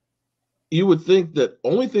 you would think that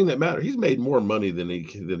only thing that matters, he's made more money than he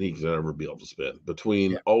can ever be able to spend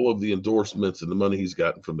between all of the endorsements and the money he's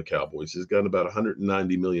gotten from the Cowboys. He's gotten about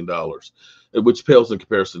 $190 million, which pales in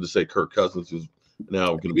comparison to, say, Kirk Cousins, who's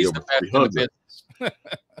now going to be over 300.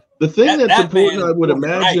 The thing that's important, I would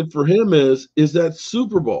imagine, for him is that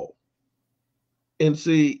Super Bowl. And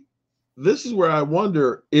see, this is where I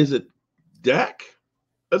wonder, is it Dak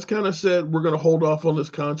that's kind of said we're going to hold off on this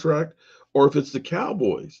contract, or if it's the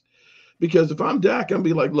Cowboys? Because if I'm Dak, I'm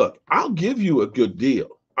be like, look, I'll give you a good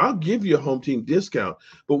deal. I'll give you a home team discount.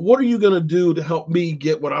 But what are you going to do to help me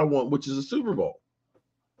get what I want, which is a Super Bowl?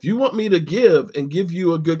 If you want me to give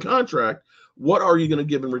you a good contract, what are you going to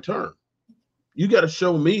give in return? You got to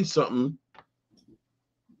show me something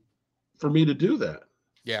for me to do that.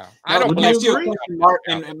 Yeah. I don't ask you a question, Mark,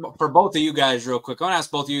 and for both of you guys real quick. I want to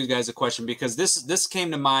ask both of you guys a question because this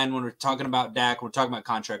came to mind when we're talking about Dak, we're talking about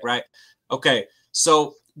contract, right? Okay.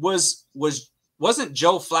 So wasn't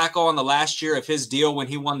Joe Flacco on the last year of his deal when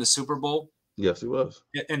he won the Super Bowl? Yes, he was.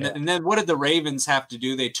 And then what did the Ravens have to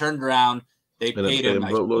do? They turned around, they paid him a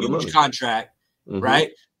huge contract,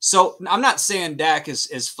 right? So I'm not saying Dak is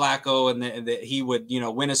Flacco and that he would,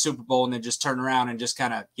 win a Super Bowl and then just turn around and just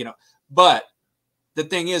kind of, but the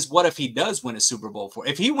thing is, what if he does win a Super Bowl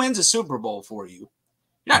if he wins a Super Bowl for you,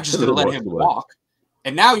 you're not just going to let him walk.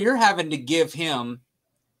 And now you're having to give him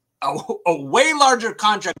a way larger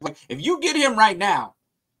contract. Like if you get him right now,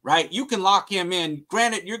 right, you can lock him in.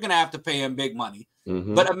 Granted, you're going to have to pay him big money.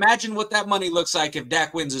 But imagine what that money looks like if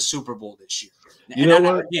Dak wins a Super Bowl this year. You know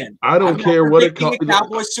what? Again, I don't care what it costs.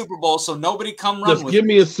 Cowboys Super Bowl, so nobody come run. Just give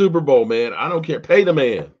me a Super Bowl, man. I don't care. Pay the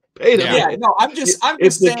man. Pay the man. Yeah, no, I'm just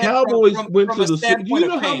if the Cowboys went to the Super Bowl, do you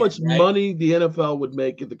know how much money the NFL would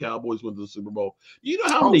make if the Cowboys went to the Super Bowl? You know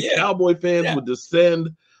how many Cowboy fans would descend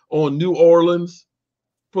on New Orleans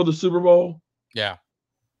for the Super Bowl? Yeah.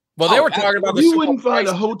 Well, they were talking about you wouldn't find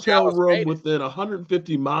a hotel room within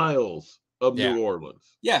 150 miles of New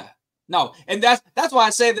Orleans. Yeah. No, and that's why I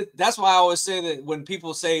say that. That's why I always say that when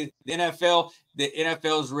people say the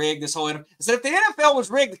NFL's rigged, this whole NFL. I said if the NFL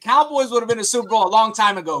was rigged, the Cowboys would have been a Super Bowl a long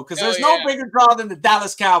time ago because there's no bigger draw than the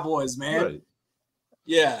Dallas Cowboys, man. Right.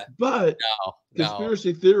 Yeah. But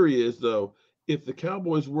conspiracy theory is, though, if the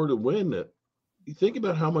Cowboys were to win it, you think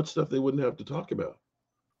about how much stuff they wouldn't have to talk about.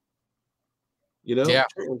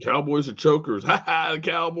 Cowboys are chokers. The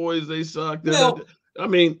Cowboys, they suck. I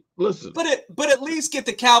mean, listen. But at least get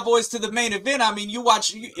the Cowboys to the main event. I mean,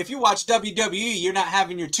 if you watch WWE, you're not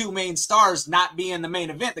having your two main stars not be in the main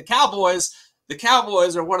event. The Cowboys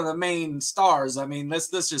are one of the main stars. I mean, let's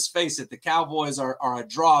just face it. The Cowboys are a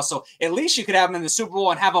draw. So at least you could have them in the Super Bowl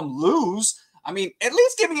and have them lose. I mean, at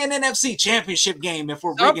least give me an NFC championship game if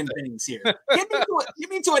we're rigging things here. Give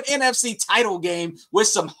me to an NFC title game with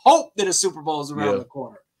some hope that a Super Bowl is around the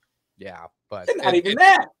corner. Yeah, but not even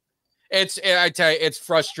that. I tell you, it's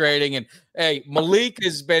frustrating. And hey, Malik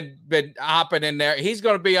has been hopping in there. He's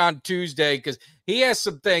going to be on Tuesday because he has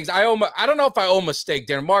some things. I don't know if I owe him a steak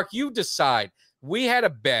dinner. Mark, you decide. We had a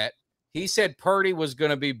bet. He said Purdy was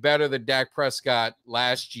going to be better than Dak Prescott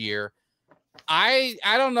last year. I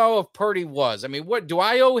don't know if Purdy was. I mean, what do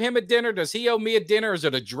I owe him a dinner? Does he owe me a dinner? Is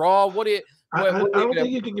it a draw? I don't think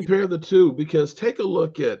you can compare the two because take a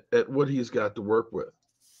look at what he's got to work with.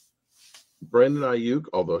 Brandon Ayuk,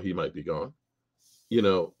 although he might be gone,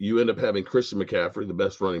 you end up having Christian McCaffrey, the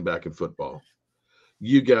best running back in football.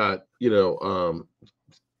 You got,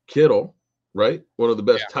 Kittle, right? One of the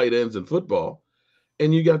best tight ends in football.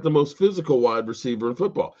 And you got the most physical wide receiver in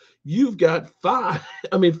football. You've got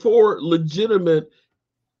four legitimate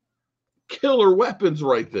killer weapons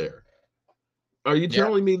right there. Are you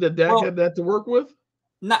telling me that Dak had that to work with?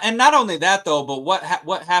 Not only that, though, but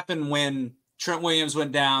what happened when Trent Williams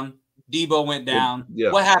went down. Debo went down.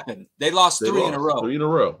 Yeah. What happened? They lost three in a row. 3 in a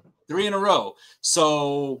row. 3 in a row.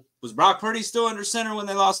 So was Brock Purdy still under center when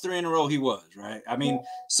they lost 3 in a row? He was, right? I mean,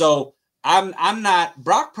 so I'm not.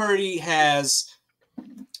 Brock Purdy has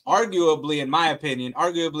arguably, in my opinion,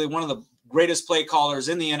 one of the greatest play callers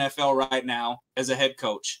in the NFL right now as a head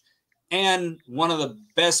coach, and one of the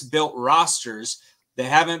best built rosters. They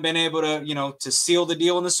haven't been able to, to seal the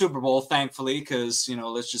deal in the Super Bowl, thankfully, because,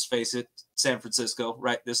 let's just face it, San Francisco,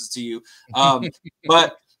 right? This is to you.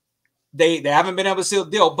 But they haven't been able to seal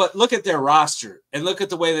the deal. But look at their roster and look at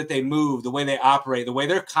the way that they move, the way they operate, the way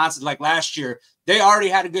they're constant. Like last year, they already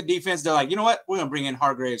had a good defense. They're like, you know what? We're going to bring in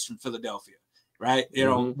Hargraves from Philadelphia, right?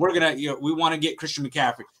 We're going to, we want to get Christian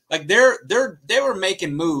McCaffrey. Like they were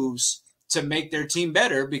making moves to make their team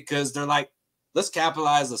better because they're like, let's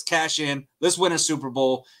capitalize, let's cash in, let's win a Super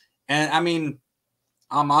Bowl. And I mean,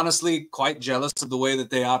 I'm honestly quite jealous of the way that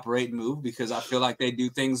they operate and move because I feel like they do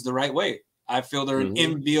things the right way. I feel they're an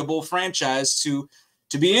enviable franchise to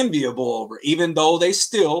be enviable over, even though they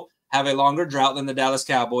still have a longer drought than the Dallas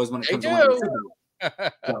Cowboys when it comes to winning the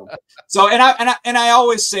Super Bowl. So I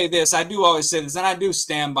always say this, I do always say this, and I do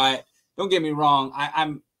stand by it. Don't get me wrong.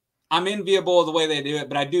 I'm enviable of the way they do it,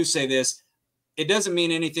 but I do say this. It doesn't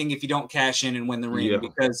mean anything if you don't cash in and win the ring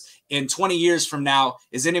because in 20 years from now,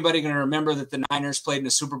 is anybody going to remember that the Niners played in the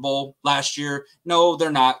Super Bowl last year? No,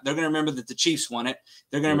 they're not. They're going to remember that the Chiefs won it.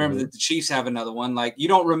 They're going to remember that the Chiefs have another one. Like you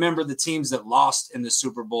don't remember the teams that lost in the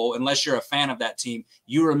Super Bowl unless you're a fan of that team.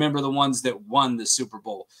 You remember the ones that won the Super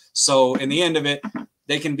Bowl. So in the end of it,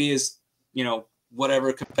 they can be as,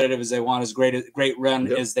 whatever competitive as they want, as great run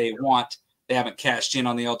as they want. They haven't cashed in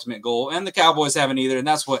on the ultimate goal and the Cowboys haven't either. And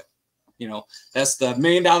that's what, that's the $1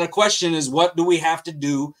 million question is what do we have to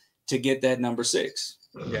do to get that number 6?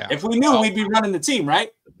 Yeah. If we knew, we'd be running the team,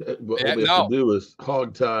 right? What we have to do is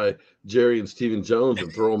hog tie Jerry and Stephen Jones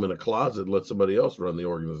and throw them in a closet and let somebody else run the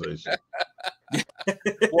organization.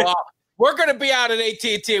 Well, we're going to be out at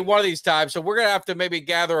AT&T one of these times, so we're going to have to maybe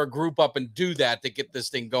gather a group up and do that to get this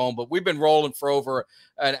thing going. But we've been rolling for over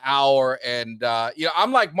an hour, and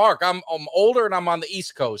I'm like Mark. I'm older and I'm on the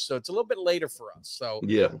East Coast, so it's a little bit later for us. So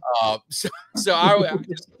yeah,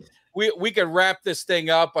 we could wrap this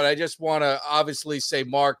thing up, but I just want to obviously say,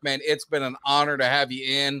 Mark, man, it's been an honor to have you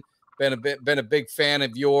in. Been a big fan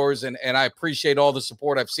of yours, and I appreciate all the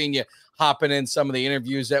support. I've seen you hopping in some of the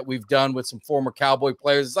interviews that we've done with some former Cowboy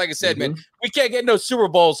players. It's like I said, man, we can't get no Super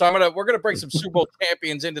Bowl, so we're gonna bring some Super Bowl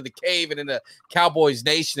champions into the cave and into Cowboys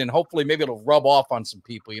Nation, and hopefully maybe it'll rub off on some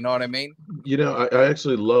people. You know what I mean? I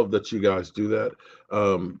actually love that you guys do that.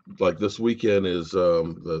 Like this weekend is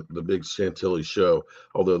the big Chantilly show,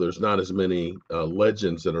 although there's not as many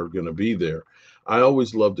legends that are going to be there. I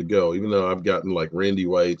always love to go, even though I've gotten like Randy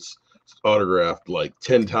White's autographed like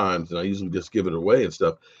 10 times and I usually just give it away and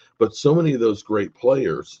stuff. But so many of those great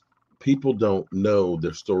players, people don't know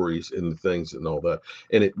their stories and the things and all that.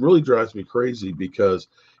 And it really drives me crazy because,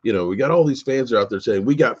 we got all these fans out there saying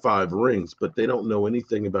we got 5 rings, but they don't know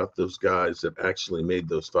anything about those guys that actually made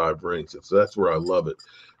those 5 rings. And so that's where I love it.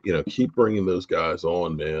 Keep bringing those guys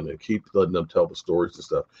on, man, and keep letting them tell the stories and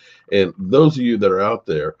stuff. And those of you that are out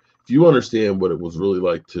there, if you understand what it was really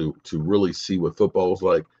like to really see what football was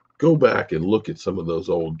like, go back and look at some of those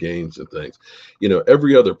old games and things.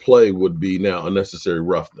 Every other play would be now unnecessary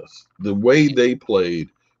roughness. The way they played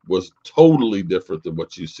was totally different than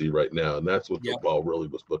what you see right now. And that's what football really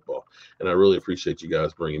was football. And I really appreciate you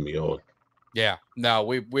guys bringing me on. Yeah, no,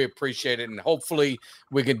 we appreciate it, and hopefully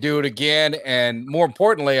we can do it again. And more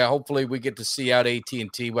importantly, hopefully we get to see out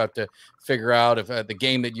AT&T. We'll have to figure out if the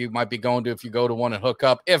game that you might be going to, if you go to one, and hook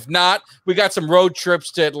up. If not, we got some road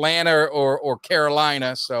trips to Atlanta or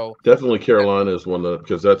Carolina. So definitely Carolina is one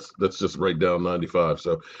because that's just right down 95.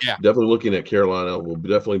 So definitely looking at Carolina. We'll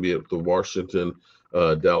definitely be at the Washington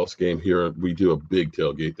Dallas game here. We do a big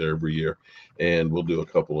tailgate there every year, and we'll do a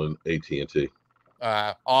couple in AT&T.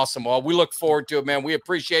 Awesome. Well, we look forward to it, man. We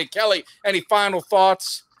appreciate it. Kelly, any final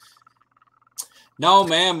thoughts? No,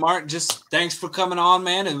 man, Mark, just thanks for coming on,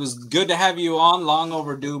 man. It was good to have you on. Long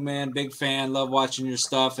overdue, man. Big fan. Love watching your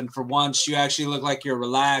stuff. And for once, you actually look like you're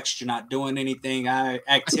relaxed. You're not doing anything,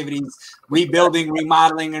 activities, rebuilding,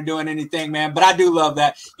 remodeling, or doing anything, man. But I do love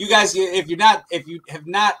that. You guys, if you have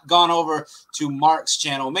not gone over to Mark's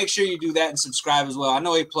channel, make sure you do that and subscribe as well. I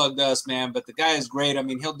know he plugged us, man, but the guy is great. I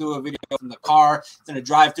mean, he'll do a video from the car. He's in a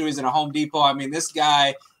drive-thru. He's in a Home Depot. I mean, this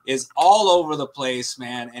guy is all over the place,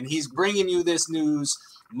 man, and he's bringing you this news,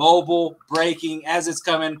 mobile, breaking, as it's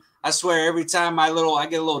coming. I swear, every time I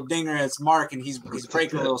get a little dinger, it's Mark, and he's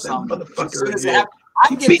breaking a little something. As soon as it happens,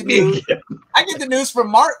 I get the news. I get the news from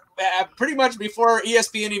Mark pretty much before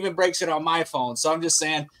ESPN even breaks it on my phone. So I'm just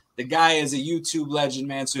saying the guy is a YouTube legend,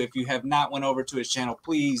 man. So if you have not went over to his channel,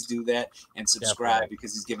 please do that and subscribe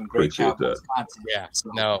because he's giving great Cowboys content. Yeah. So,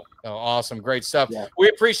 no, awesome. Great stuff. Yeah. We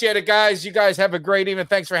appreciate it, guys. You guys have a great evening.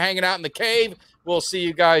 Thanks for hanging out in the cave. We'll see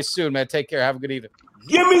you guys soon, man. Take care. Have a good evening.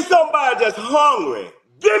 Give me somebody that's hungry.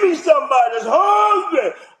 Give me somebody that's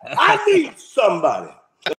hungry. I need somebody.